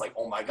bed and it's like,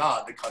 oh my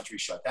God, the country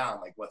shut down.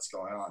 Like, what's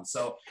going on?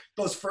 So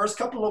those first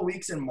couple of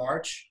weeks in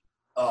March,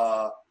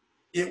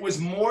 it was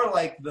more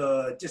like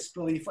the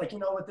disbelief, like,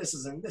 what, this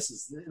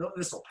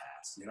will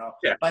pass,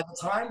 Yeah. By the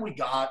time we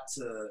got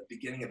to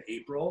beginning of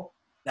April,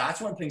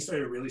 that's when things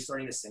started really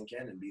starting to sink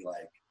in and be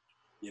like,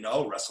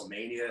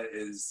 WrestleMania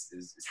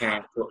is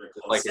canceled.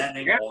 Like it's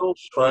canceled,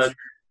 but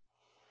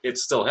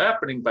it's still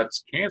happening, but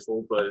it's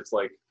canceled, but it's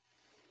like,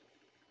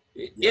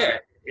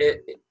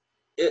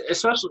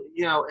 especially,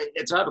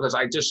 it's odd because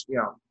I just,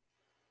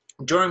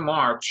 during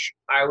March,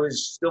 I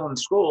was still in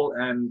school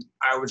and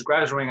I was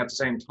graduating at the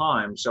same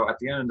time. So at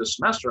the end of the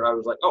semester, I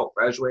was like, oh,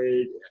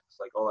 graduated, it's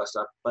like all that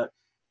stuff. But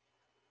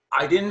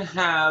I didn't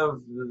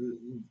have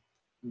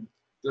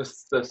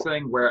the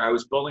thing where I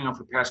was building up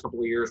for the past couple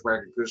of years where I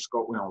could just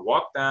go,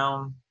 walk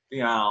down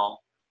the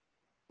aisle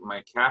with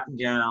my cap and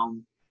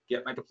gown,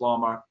 get my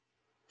diploma,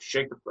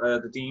 shake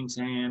the dean's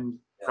hand,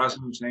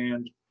 president's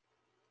hand,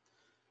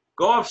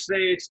 go off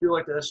stage, do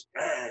like this,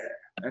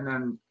 and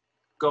then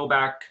go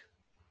back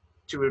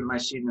to my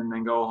seat and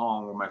then go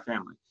home with my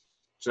family.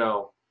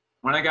 So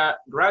when I got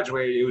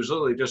graduated, it was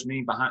literally just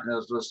me behind. It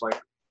was just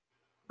like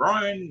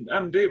Brian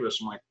M. Davis.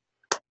 I'm like,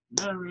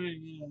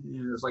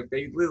 it's like like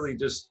they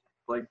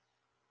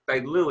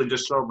literally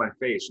just showed my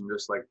face and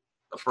just like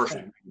the first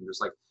thing,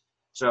 just like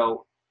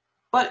so.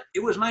 But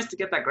it was nice to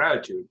get that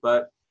gratitude.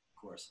 But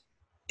Of course.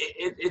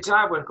 it's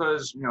odd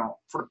because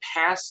for the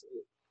past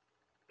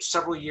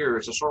several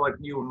years, it's sort of like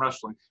you in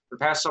wrestling. For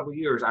the past several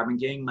years, I've been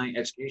getting my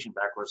education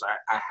backwards.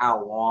 I had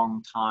a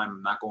long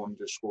time not going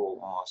to school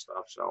and all that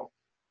stuff. So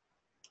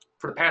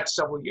for the past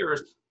several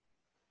years,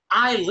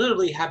 I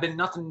literally have been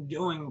nothing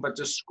doing but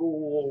just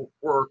school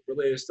work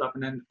related stuff.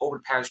 And then over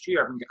the past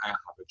year, I have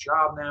a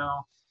job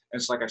now. And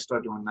it's like I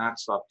started doing that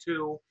stuff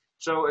too.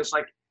 So it's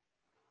like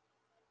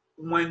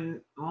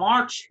when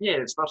March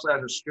hit, especially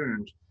as a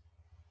student,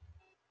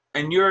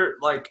 and you're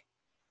like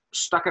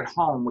stuck at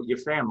home with your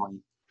family,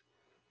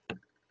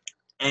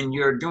 and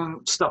you're doing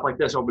stuff like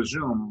this over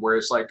Zoom, where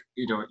it's like,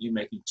 you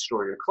making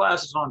sure your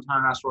classes on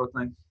time, that sort of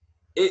thing.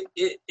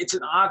 It's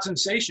an odd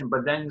sensation,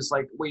 but then it's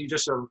like what you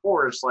just said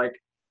before. It's like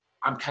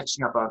I'm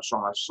catching up on so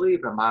much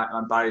sleep, and my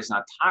body's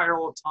not tired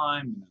all the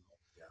time.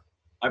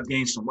 Yeah. I've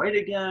gained some weight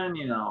again,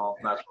 that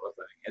sort of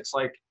thing. It's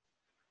like,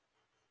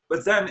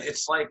 but then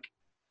it's like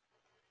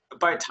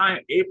by the time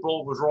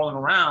April was rolling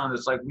around,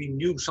 it's like we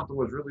knew something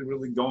was really,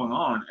 really going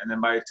on, and then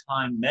by the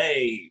time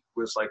May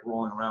was like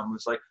rolling around, it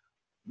was like,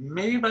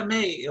 maybe by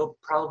May it'll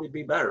probably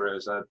be better.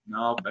 Is that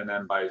no? And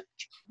then by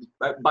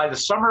the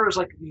summer, it's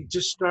like we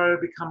just started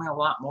becoming a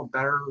lot more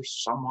better,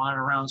 somewhat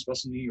around,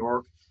 especially New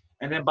York.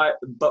 And then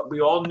but we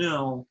all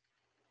know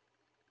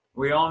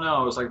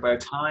it's like by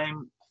the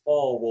time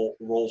fall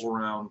rolls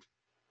around,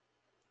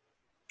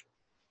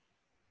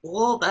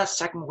 well, that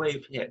second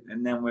wave hit,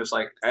 and then was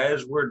like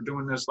as we're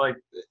doing this, like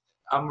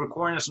I'm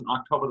recording this on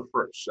October the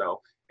 1st.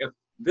 So if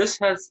this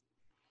has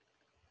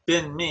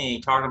been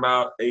me talking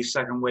about a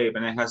second wave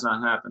and it has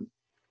not happened.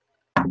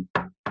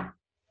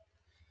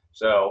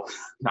 So,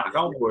 knock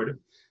on wood,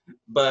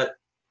 but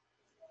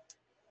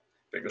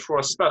fingers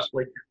crossed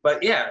especially.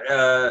 But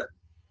yeah,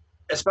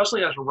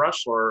 especially as a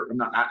wrestler,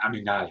 not as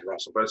a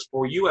wrestler, but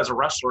for you as a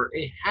wrestler,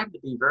 it had to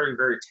be very,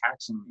 very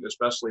taxing,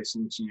 especially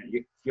since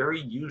you're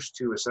very used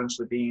to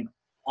essentially being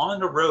on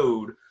the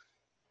road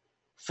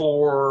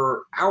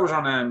for hours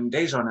on end,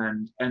 days on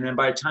end, and then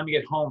by the time you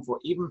get home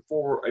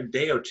for a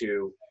day or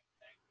two,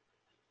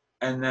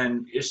 and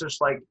then it's just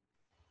like,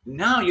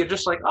 now you're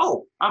just like,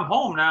 oh, I'm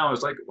home now.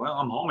 It's like, well,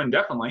 I'm home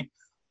indefinitely.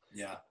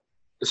 Yeah.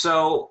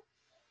 So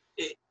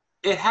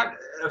it had,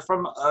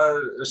 from a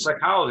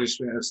psychology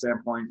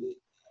standpoint,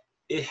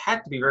 it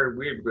had to be very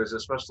weird because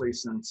especially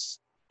since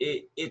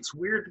it's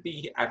weird to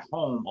be at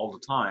home all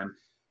the time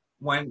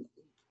when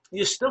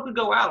you still could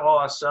go out, all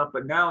that stuff,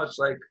 but now it's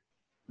like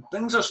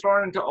things are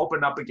starting to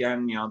open up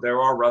again. There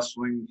are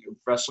wrestling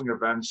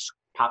events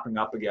popping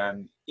up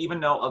again, even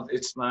though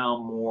it's now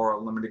more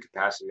limited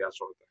capacity, that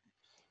sort of thing.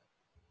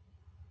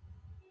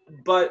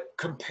 But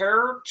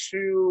compared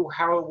to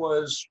how it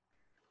was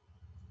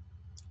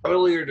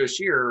earlier this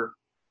year,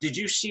 did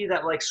you see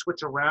that like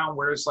switch around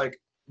where it's like,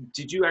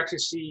 did you actually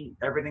see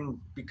everything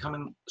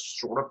becoming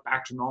sort of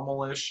back to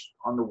normal-ish,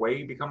 on the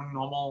way becoming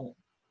normal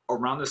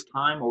around this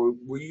time? Or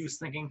were you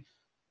thinking,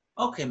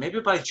 okay,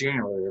 maybe by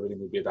January everything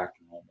will be back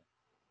to normal?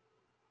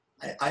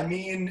 I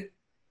mean,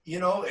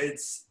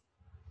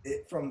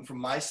 from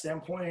my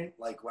standpoint,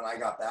 like when I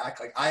got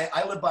back, like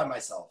I live by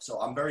myself, so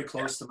I'm very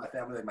close to my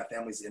family. Like my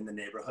family's in the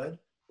neighborhood,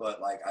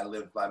 but like I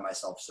live by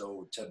myself.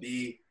 So to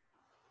be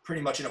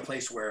pretty much in a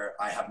place where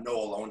I have no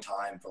alone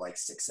time for like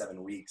 6-7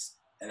 weeks,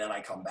 and then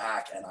I come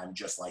back and I'm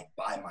just like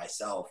by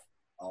myself.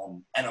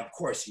 And of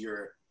course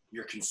you're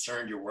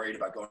concerned, you're worried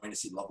about going to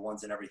see loved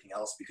ones and everything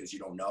else because you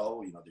don't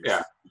know, you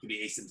could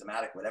be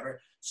asymptomatic, whatever.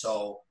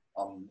 So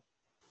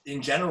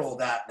in general,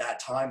 that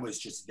time was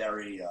just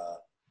very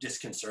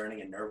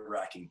disconcerting and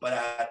nerve-wracking.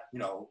 But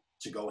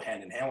to go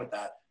hand in hand with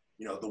that,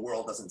 the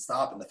world doesn't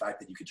stop, and the fact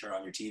that you could turn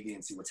on your TV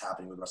and see what's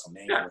happening with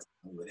WrestleMania, what's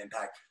happening with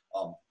Impact,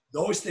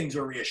 those things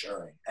are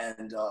reassuring.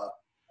 And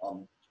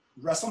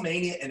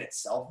WrestleMania in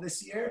itself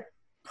this year,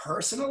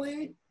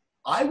 personally,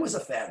 I was a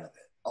fan of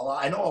it.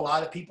 I know a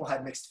lot of people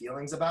had mixed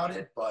feelings about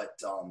it, but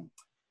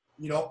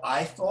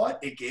I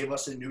thought it gave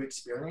us a new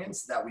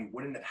experience that we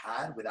wouldn't have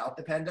had without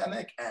the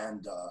pandemic.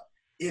 And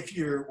if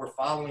we're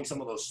following some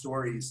of those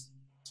stories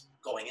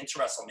going into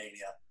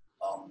WrestleMania,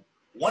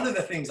 one of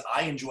the things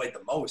I enjoyed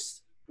the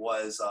most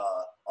was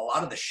a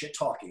lot of the shit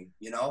talking.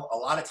 A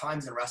lot of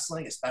times in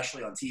wrestling,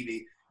 especially on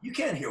TV, you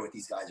can't hear what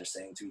these guys are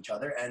saying to each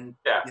other. And,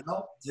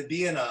 to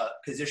be in a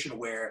position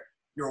where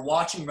you're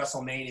watching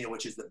WrestleMania,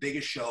 which is the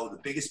biggest show, the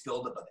biggest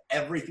buildup of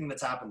everything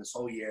that's happened this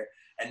whole year,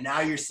 and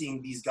now you're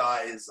seeing these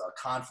guys'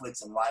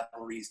 conflicts and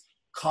rivalries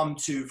come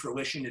to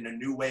fruition in a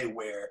new way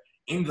where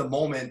in the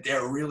moment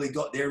they're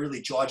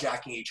really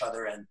jaw-jacking each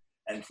other and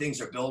things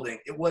are building.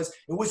 It was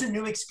a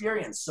new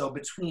experience. So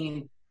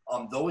between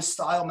those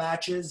style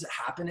matches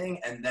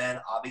happening and then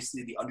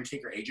obviously the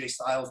Undertaker AJ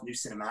Styles new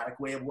cinematic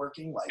way of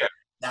working,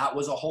 that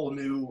was a whole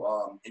new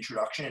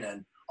introduction.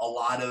 And a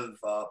lot of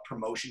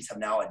promotions have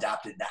now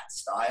adapted that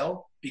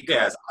style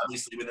because Yeah.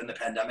 obviously within the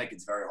pandemic,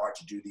 it's very hard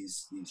to do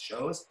these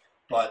shows.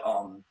 But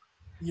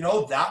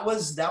that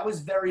was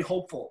very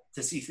hopeful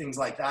to see things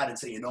like that and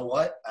say, you know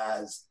what,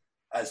 as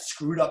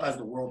screwed up as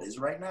the world is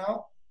right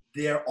now,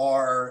 there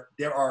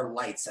are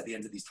lights at the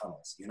end of these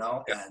tunnels,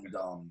 Yeah.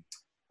 and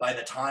by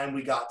the time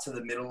we got to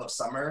the middle of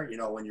summer,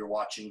 when you're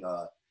watching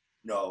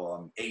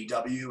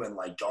AEW and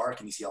like Dark,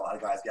 and you see a lot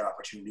of guys get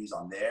opportunities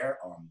on there.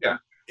 Yeah.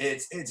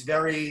 It's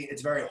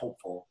very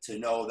hopeful to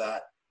know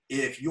that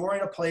if you're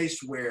in a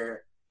place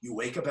where you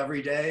wake up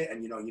every day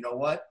and you know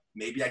what,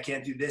 maybe I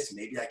can't do this,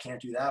 maybe I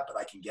can't do that, but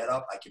I can get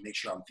up, I can make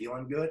sure I'm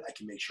feeling good, I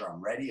can make sure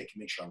I'm ready, I can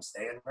make sure I'm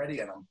staying ready,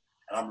 and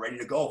I'm ready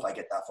to go if I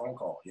get that phone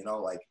call.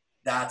 Like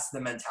that's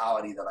the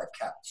mentality that I've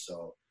kept.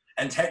 So,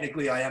 and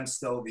technically I am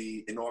still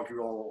the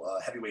inaugural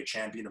heavyweight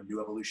champion of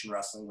New Evolution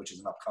Wrestling, which is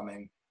an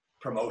upcoming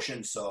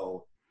promotion.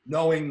 So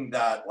knowing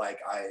that like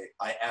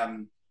I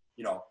am,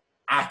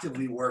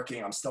 actively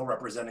working, I'm still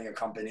representing a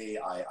company.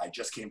 I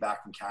just came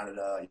back from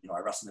Canada. I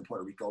wrestled in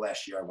Puerto Rico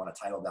last year. I won a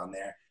title down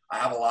there. I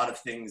have a lot of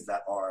things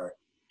that are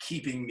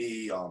keeping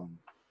me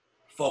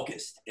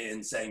focused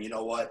in saying, you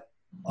know what,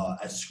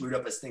 as screwed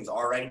up as things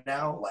are right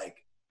now, like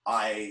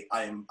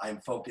I'm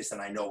focused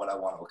and I know what I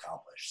want to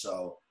accomplish.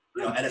 So,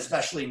 and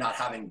especially not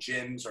having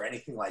gyms or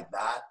anything like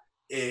that,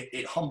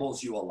 it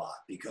humbles you a lot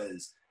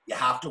because you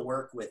have to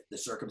work with the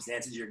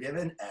circumstances you're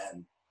given.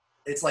 And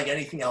it's like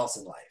anything else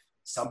in life.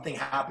 Something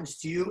happens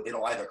to you,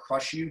 it'll either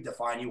crush you,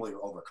 define you, or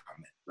you'll overcome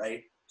it,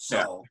 right?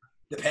 So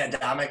the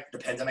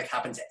pandemic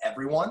happened to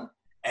everyone,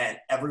 and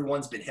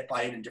everyone's been hit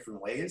by it in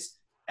different ways.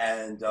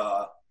 And,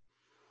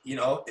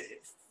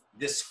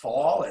 this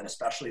fall, and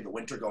especially the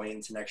winter going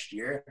into next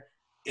year,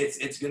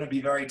 it's going to be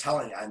very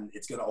telling, and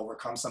it's going to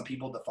overcome some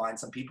people, define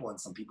some people,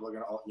 and some people are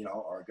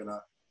going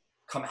to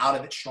come out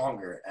of it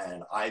stronger.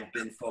 And I've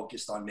been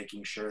focused on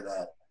making sure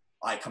that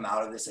I come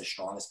out of this as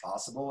strong as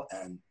possible.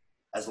 And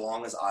as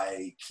long as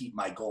I keep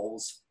my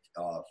goals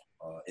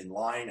in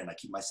line and I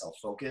keep myself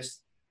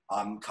focused,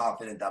 I'm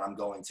confident that I'm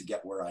going to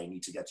get where I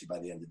need to get to by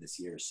the end of this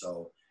year.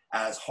 So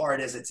as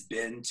hard as it's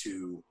been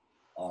to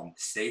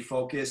stay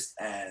focused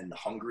and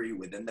hungry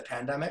within the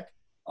pandemic,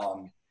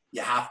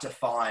 you have to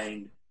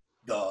find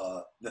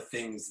the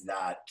things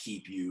that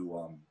keep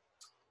you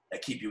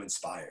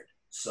inspired.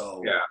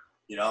 So,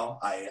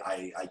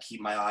 I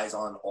keep my eyes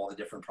on all the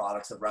different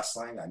products of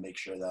wrestling. I make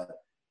sure that,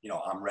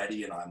 I'm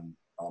ready and I'm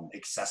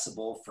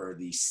accessible for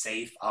the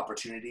safe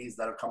opportunities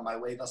that have come my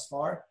way thus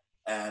far.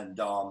 And,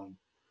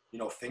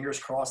 fingers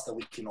crossed that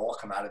we can all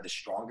come out of this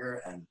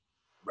stronger, and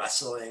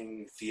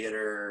wrestling,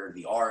 theater,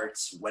 the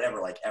arts,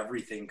 whatever, like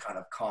everything kind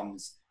of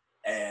comes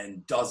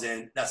and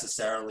doesn't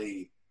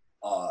necessarily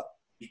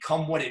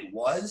become what it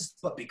was,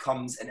 but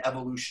becomes an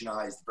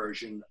evolutionized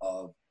version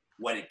of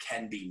what it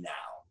can be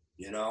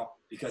now,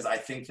 because I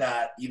think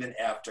that even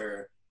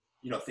after,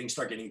 things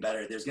start getting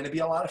better, there's going to be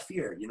a lot of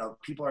fear.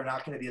 People are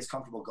not going to be as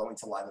comfortable going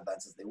to live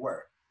events as they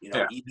were,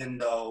 even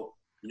though,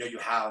 you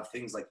have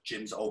things like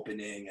gyms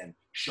opening and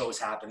shows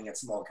happening at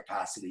small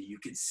capacity, you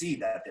can see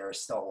that there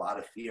is still a lot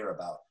of fear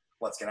about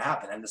what's going to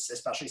happen. And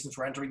especially since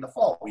we're entering the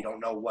fall, we don't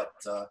know what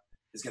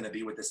is going to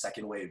be with the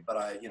second wave.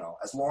 But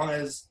as long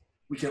as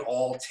we can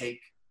all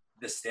take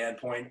the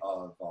standpoint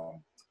of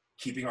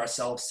keeping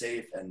ourselves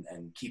safe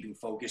and keeping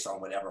focused on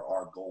whatever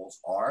our goals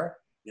are,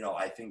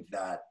 I think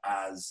that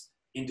as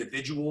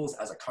individuals,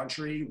 as a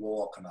country,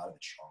 we'll all come out of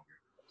it stronger.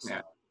 So.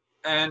 Yeah.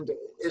 And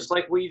it's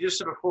like what you just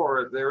said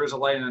before, there is a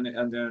light at the end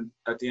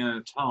of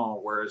the tunnel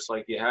where it's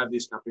like you have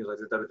these companies like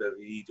the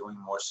WWE doing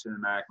more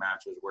cinematic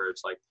matches where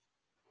it's like,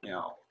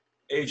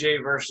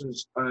 AJ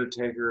versus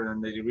Undertaker,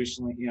 and they did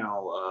recently,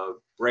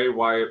 Bray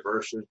Wyatt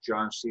versus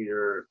John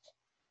Cena,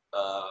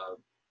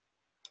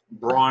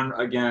 Braun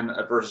again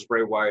versus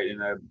Bray Wyatt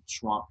in a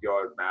Swamp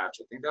Yard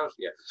match. I think that was,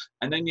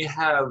 And then you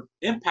have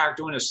Impact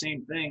doing the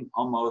same thing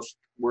almost,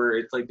 where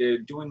it's like they're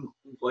doing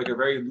like a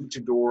very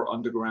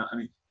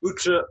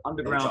lucha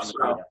underground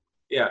style.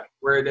 Yeah,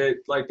 where they're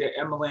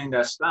emulating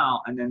that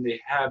style, and then they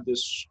have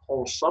this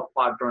whole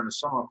subplot during the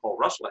summer called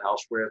Wrestle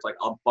House, where it's like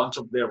a bunch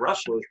of their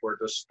wrestlers were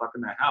just stuck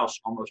in their house,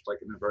 almost like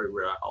in a very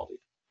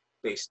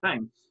reality-based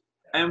thing.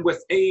 And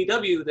with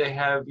AEW, they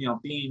have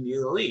Being the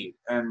Elite,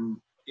 and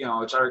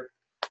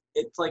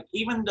it's like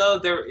even though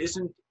there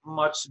isn't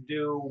much to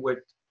do with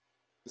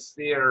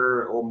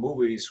theater or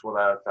movies for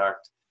that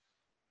effect,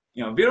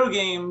 video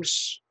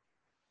games.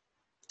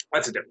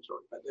 That's a different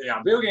story. But,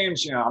 video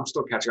games, I'm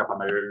still catching up on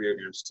my video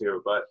games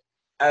too. But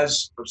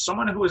as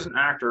someone who is an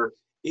actor,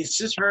 it's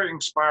just very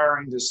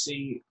inspiring to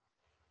see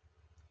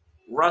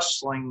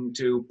wrestling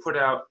to put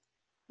out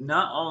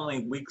not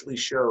only weekly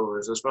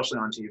shows, especially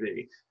on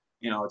TV.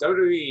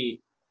 WWE,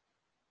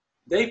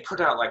 they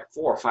put out like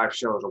 4 or 5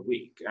 shows a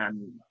week,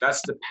 and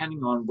that's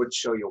depending on which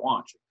show you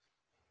watch.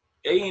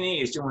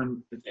 A&E is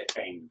doing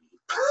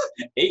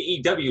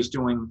AEW is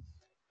doing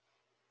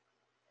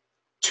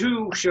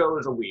 2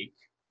 shows a week.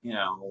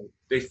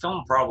 They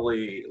film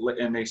probably,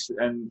 and they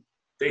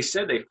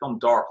said they filmed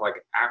Dark like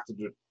after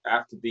the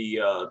after the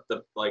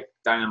like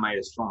Dynamite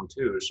is filmed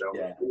too. So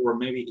Yeah. or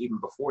maybe even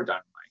before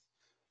Dynamite.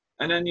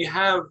 And then you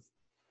have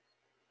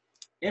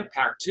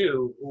Impact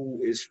too,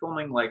 who is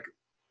filming like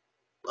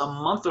a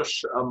month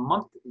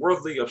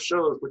worthy of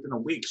shows within a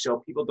week, so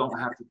people don't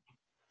have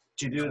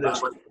to do Come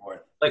this back and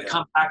forth. like Yeah.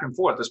 come back and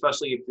forth,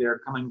 especially if they're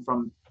coming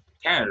from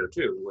Canada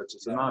too, which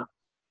is Yeah. another.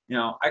 You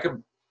know, I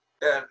could.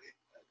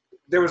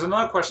 There was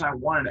another question I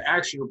wanted to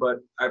ask you, but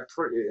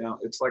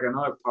it's like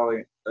another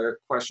probably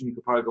question you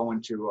could probably go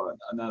into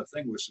another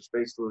thing, which is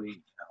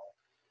basically,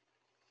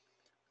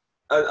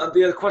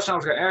 the other question I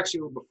was going to ask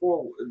you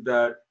before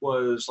that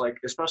was like,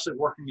 especially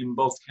working in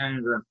both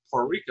Canada and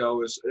Puerto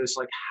Rico, is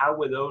like how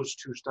would those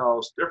two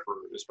styles differ,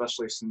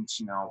 especially since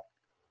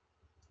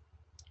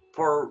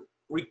Puerto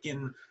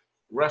Rican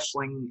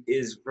wrestling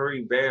is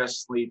very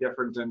vastly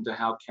different than to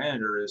how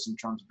Canada is in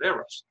terms of their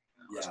wrestling,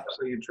 Yeah.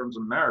 especially in terms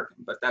of American.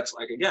 But that's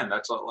like again,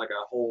 that's like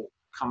a whole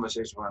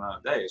conversation for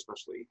another day,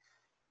 especially.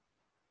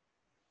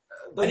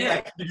 But yeah.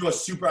 I can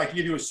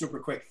give you a super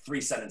quick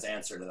 3-sentence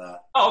answer to that.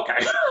 Oh,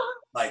 okay.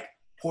 Like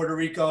Puerto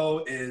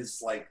Rico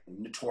is like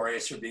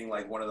notorious for being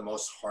like one of the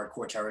most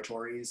hardcore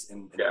territories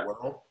in the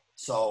world.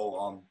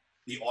 So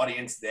the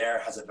audience there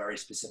has a very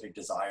specific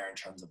desire in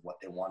terms of what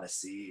they want to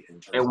see.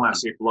 They want to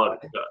see blood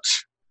and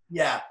guts.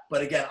 Yeah,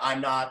 but again, I'm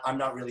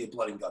not really a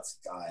blood and guts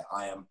guy.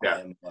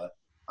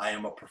 I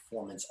am a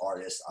performance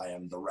artist. I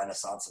am the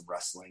renaissance of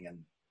wrestling, and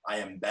I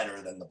am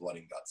better than the blood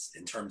and guts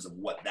in terms of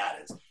what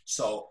that is.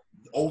 So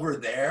over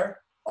there,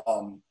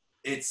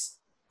 it's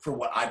for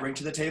what I bring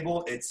to the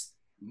table. It's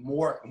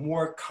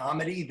more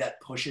comedy that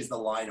pushes the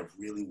line of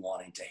really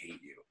wanting to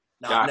hate you.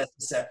 Not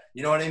necessarily,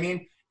 you know what I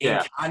mean? In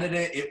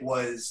Canada, it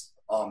was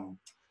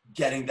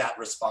getting that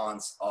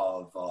response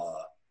of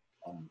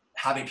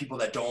having people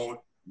that don't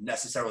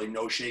necessarily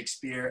know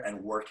Shakespeare and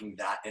working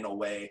that in a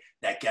way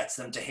that gets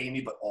them to hate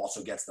me, but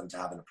also gets them to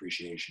have an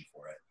appreciation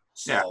for it.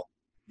 So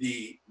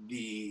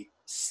the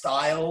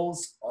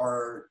styles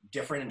are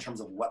different in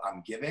terms of what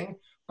I'm giving,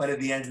 but at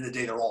the end of the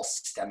day, they're all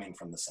stemming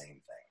from the same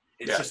thing.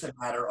 It's just a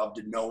matter of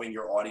knowing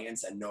your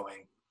audience and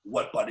knowing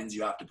what buttons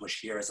you have to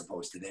push here as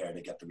opposed to there to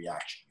get the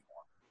reaction you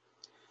want.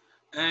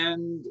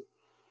 And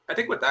I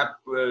think with that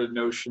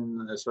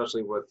notion,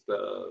 especially with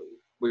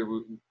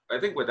I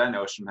think with that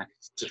notion, I can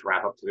just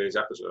wrap up today's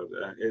episode.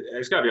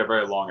 It's got to be a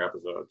very long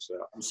episode. So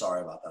I'm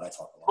sorry about that. I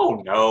talk a lot.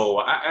 Oh no,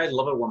 I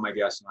love it when my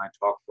guests and I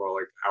talk for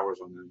like hours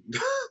on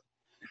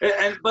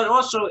end. But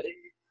also,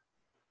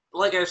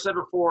 like I said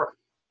before,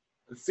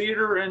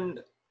 theater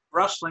and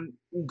wrestling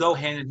go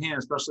hand in hand,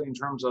 especially in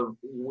terms of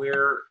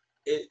where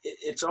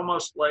it's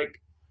almost like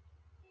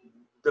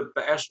the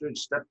bastard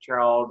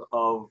stepchild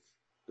of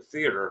the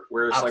theater,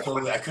 where it's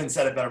Absolutely. like I couldn't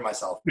say it better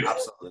myself.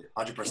 Absolutely,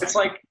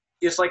 100%.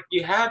 It's like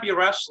you have your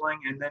wrestling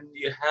and then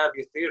you have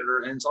your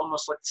theater, and it's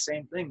almost like the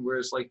same thing. Where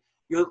it's like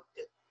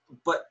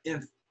but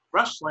in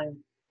wrestling,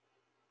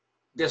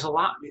 there's a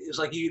lot. It's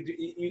like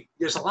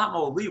there's a lot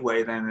more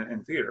leeway than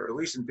in theater. At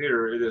least in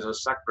theater, it is a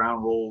set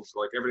ground rules.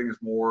 Like everything is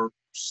more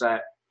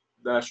set,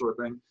 that sort of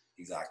thing.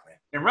 Exactly.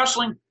 In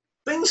wrestling,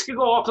 things can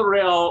go off the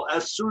rail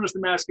as soon as the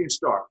match can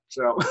start.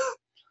 So,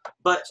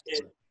 but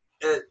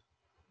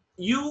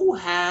you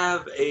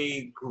have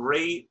a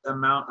great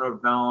amount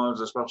of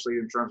knowledge, especially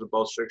in terms of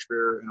both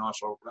Shakespeare and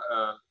also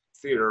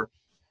theater.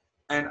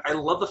 And I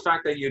love the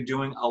fact that you're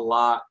doing a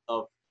lot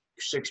of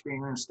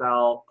Shakespearean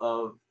style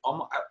of,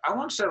 I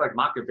won't say like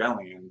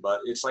Machiavellian, but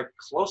it's like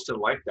close to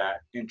like that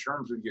in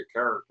terms of your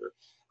character.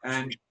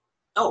 And,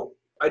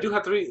 I do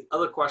have 3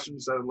 other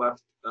questions that are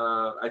left.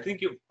 I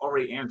think you've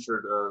already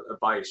answered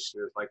advice.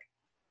 Like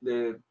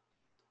you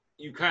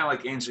kind of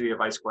like answer your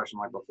advice question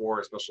like before,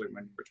 especially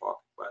when you were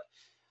talking. But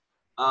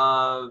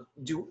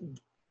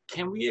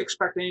can we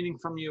expect anything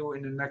from you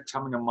in the next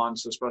coming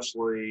months,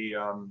 especially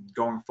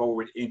going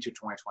forward into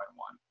 2021?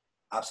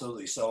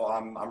 Absolutely. So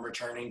I'm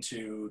returning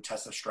to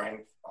Test of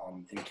Strength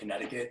in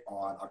Connecticut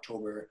on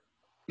October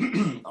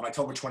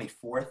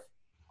 24th,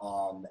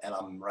 and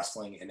I'm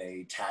wrestling in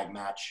a tag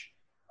match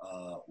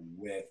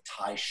with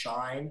Ty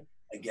Shine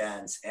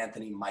against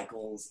Anthony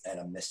Michaels and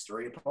a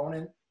mystery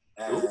opponent.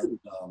 And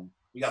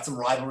we got some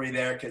rivalry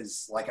there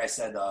because, like I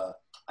said,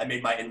 I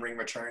made my in-ring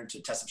return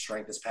to Test of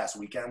Strength this past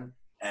weekend,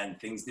 and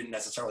things didn't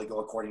necessarily go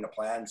according to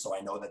plan. So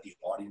I know that the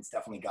audience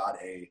definitely got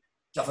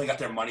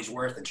their money's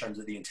worth in terms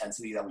of the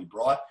intensity that we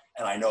brought.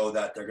 And I know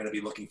that they're going to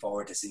be looking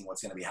forward to seeing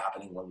what's going to be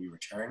happening when we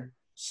return.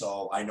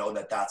 So I know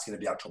that that's going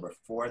to be October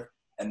 4th.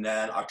 And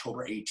then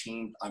October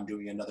 18th, I'm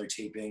doing another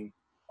taping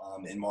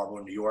in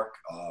Marlborough, New York.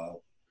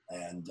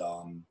 And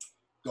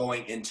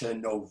going into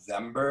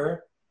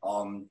November,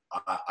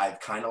 I've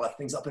kind of left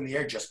things up in the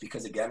air just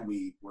because, again,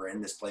 we're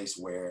in this place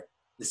where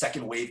the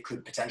second wave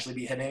could potentially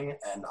be hitting.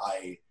 And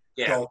I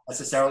don't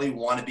necessarily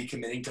want to be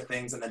committing to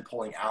things and then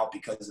pulling out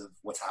because of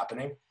what's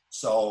happening.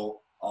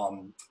 So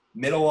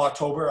middle of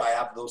October, I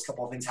have those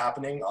couple of things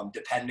happening.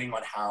 Depending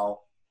on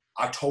how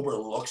October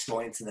looks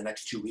going into the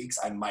next 2 weeks,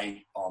 I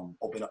might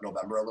open up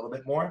November a little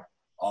bit more.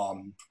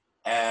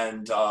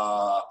 And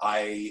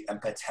I am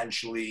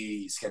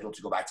potentially scheduled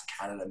to go back to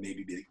Canada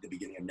maybe the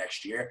beginning of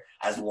next year,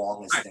 as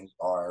long as things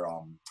are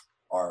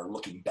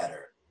looking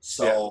better.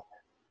 So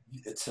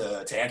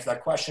to answer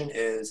that question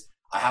is,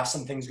 I have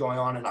some things going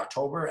on in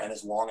October, and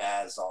as long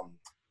as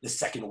the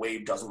second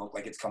wave doesn't look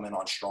like it's coming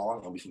on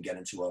strong and we can get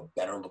into a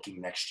better looking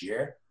next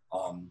year,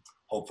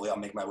 hopefully I'll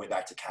make my way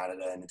back to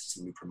Canada and into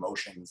some new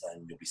promotions,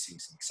 and you'll be seeing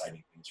some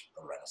exciting things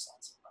from the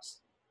Renaissance.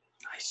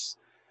 Nice.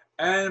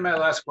 And my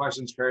last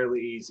question is fairly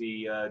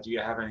easy. Do you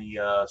have any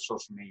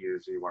social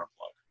medias that you want to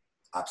plug?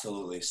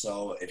 Absolutely.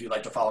 So if you'd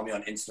like to follow me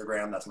on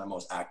Instagram, that's my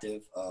most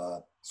active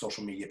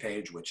social media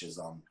page, which is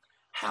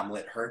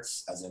Hamlet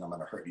Hurts, as in I'm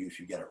going to hurt you if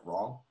you get it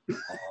wrong.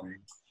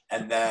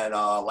 And then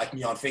like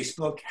me on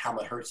Facebook,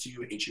 Hamlet Hurts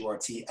You,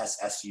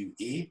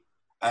 HURTSSUE.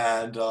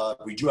 And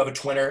we do have a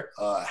Twitter.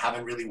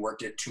 Haven't really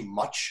worked it too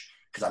much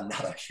because I'm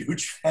not a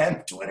huge fan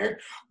of Twitter,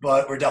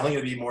 but we're definitely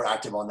going to be more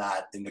active on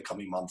that in the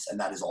coming months. And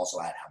that is also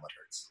at Hamlet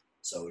Hurts.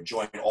 So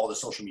join all the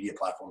social media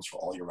platforms for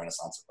all your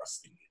Renaissance of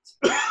wrestling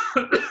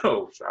needs.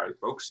 Oh, sorry,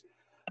 folks.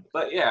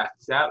 But yeah,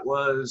 that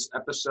was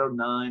episode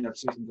 9 of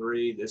season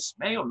 3. This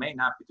may or may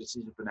not be the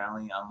season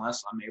finale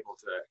unless I'm able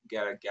to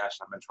get a guest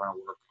I've been trying to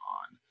work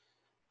on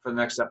for the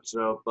next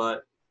episode.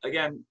 But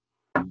again,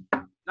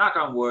 knock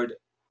on wood,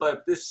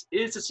 but this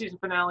is the season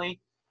finale.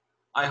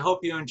 I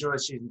hope you enjoy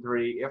season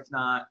 3. If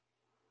not,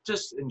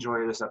 just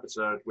enjoy this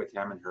episode with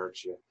him and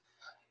Hurts You.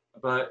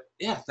 But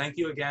yeah, thank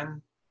you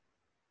again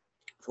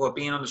for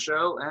being on the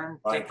show. And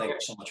Ryan, thank you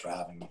so much for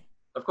having me.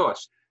 Of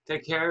course.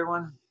 Take care,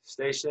 everyone.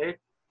 Stay safe.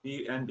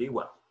 Be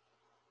well.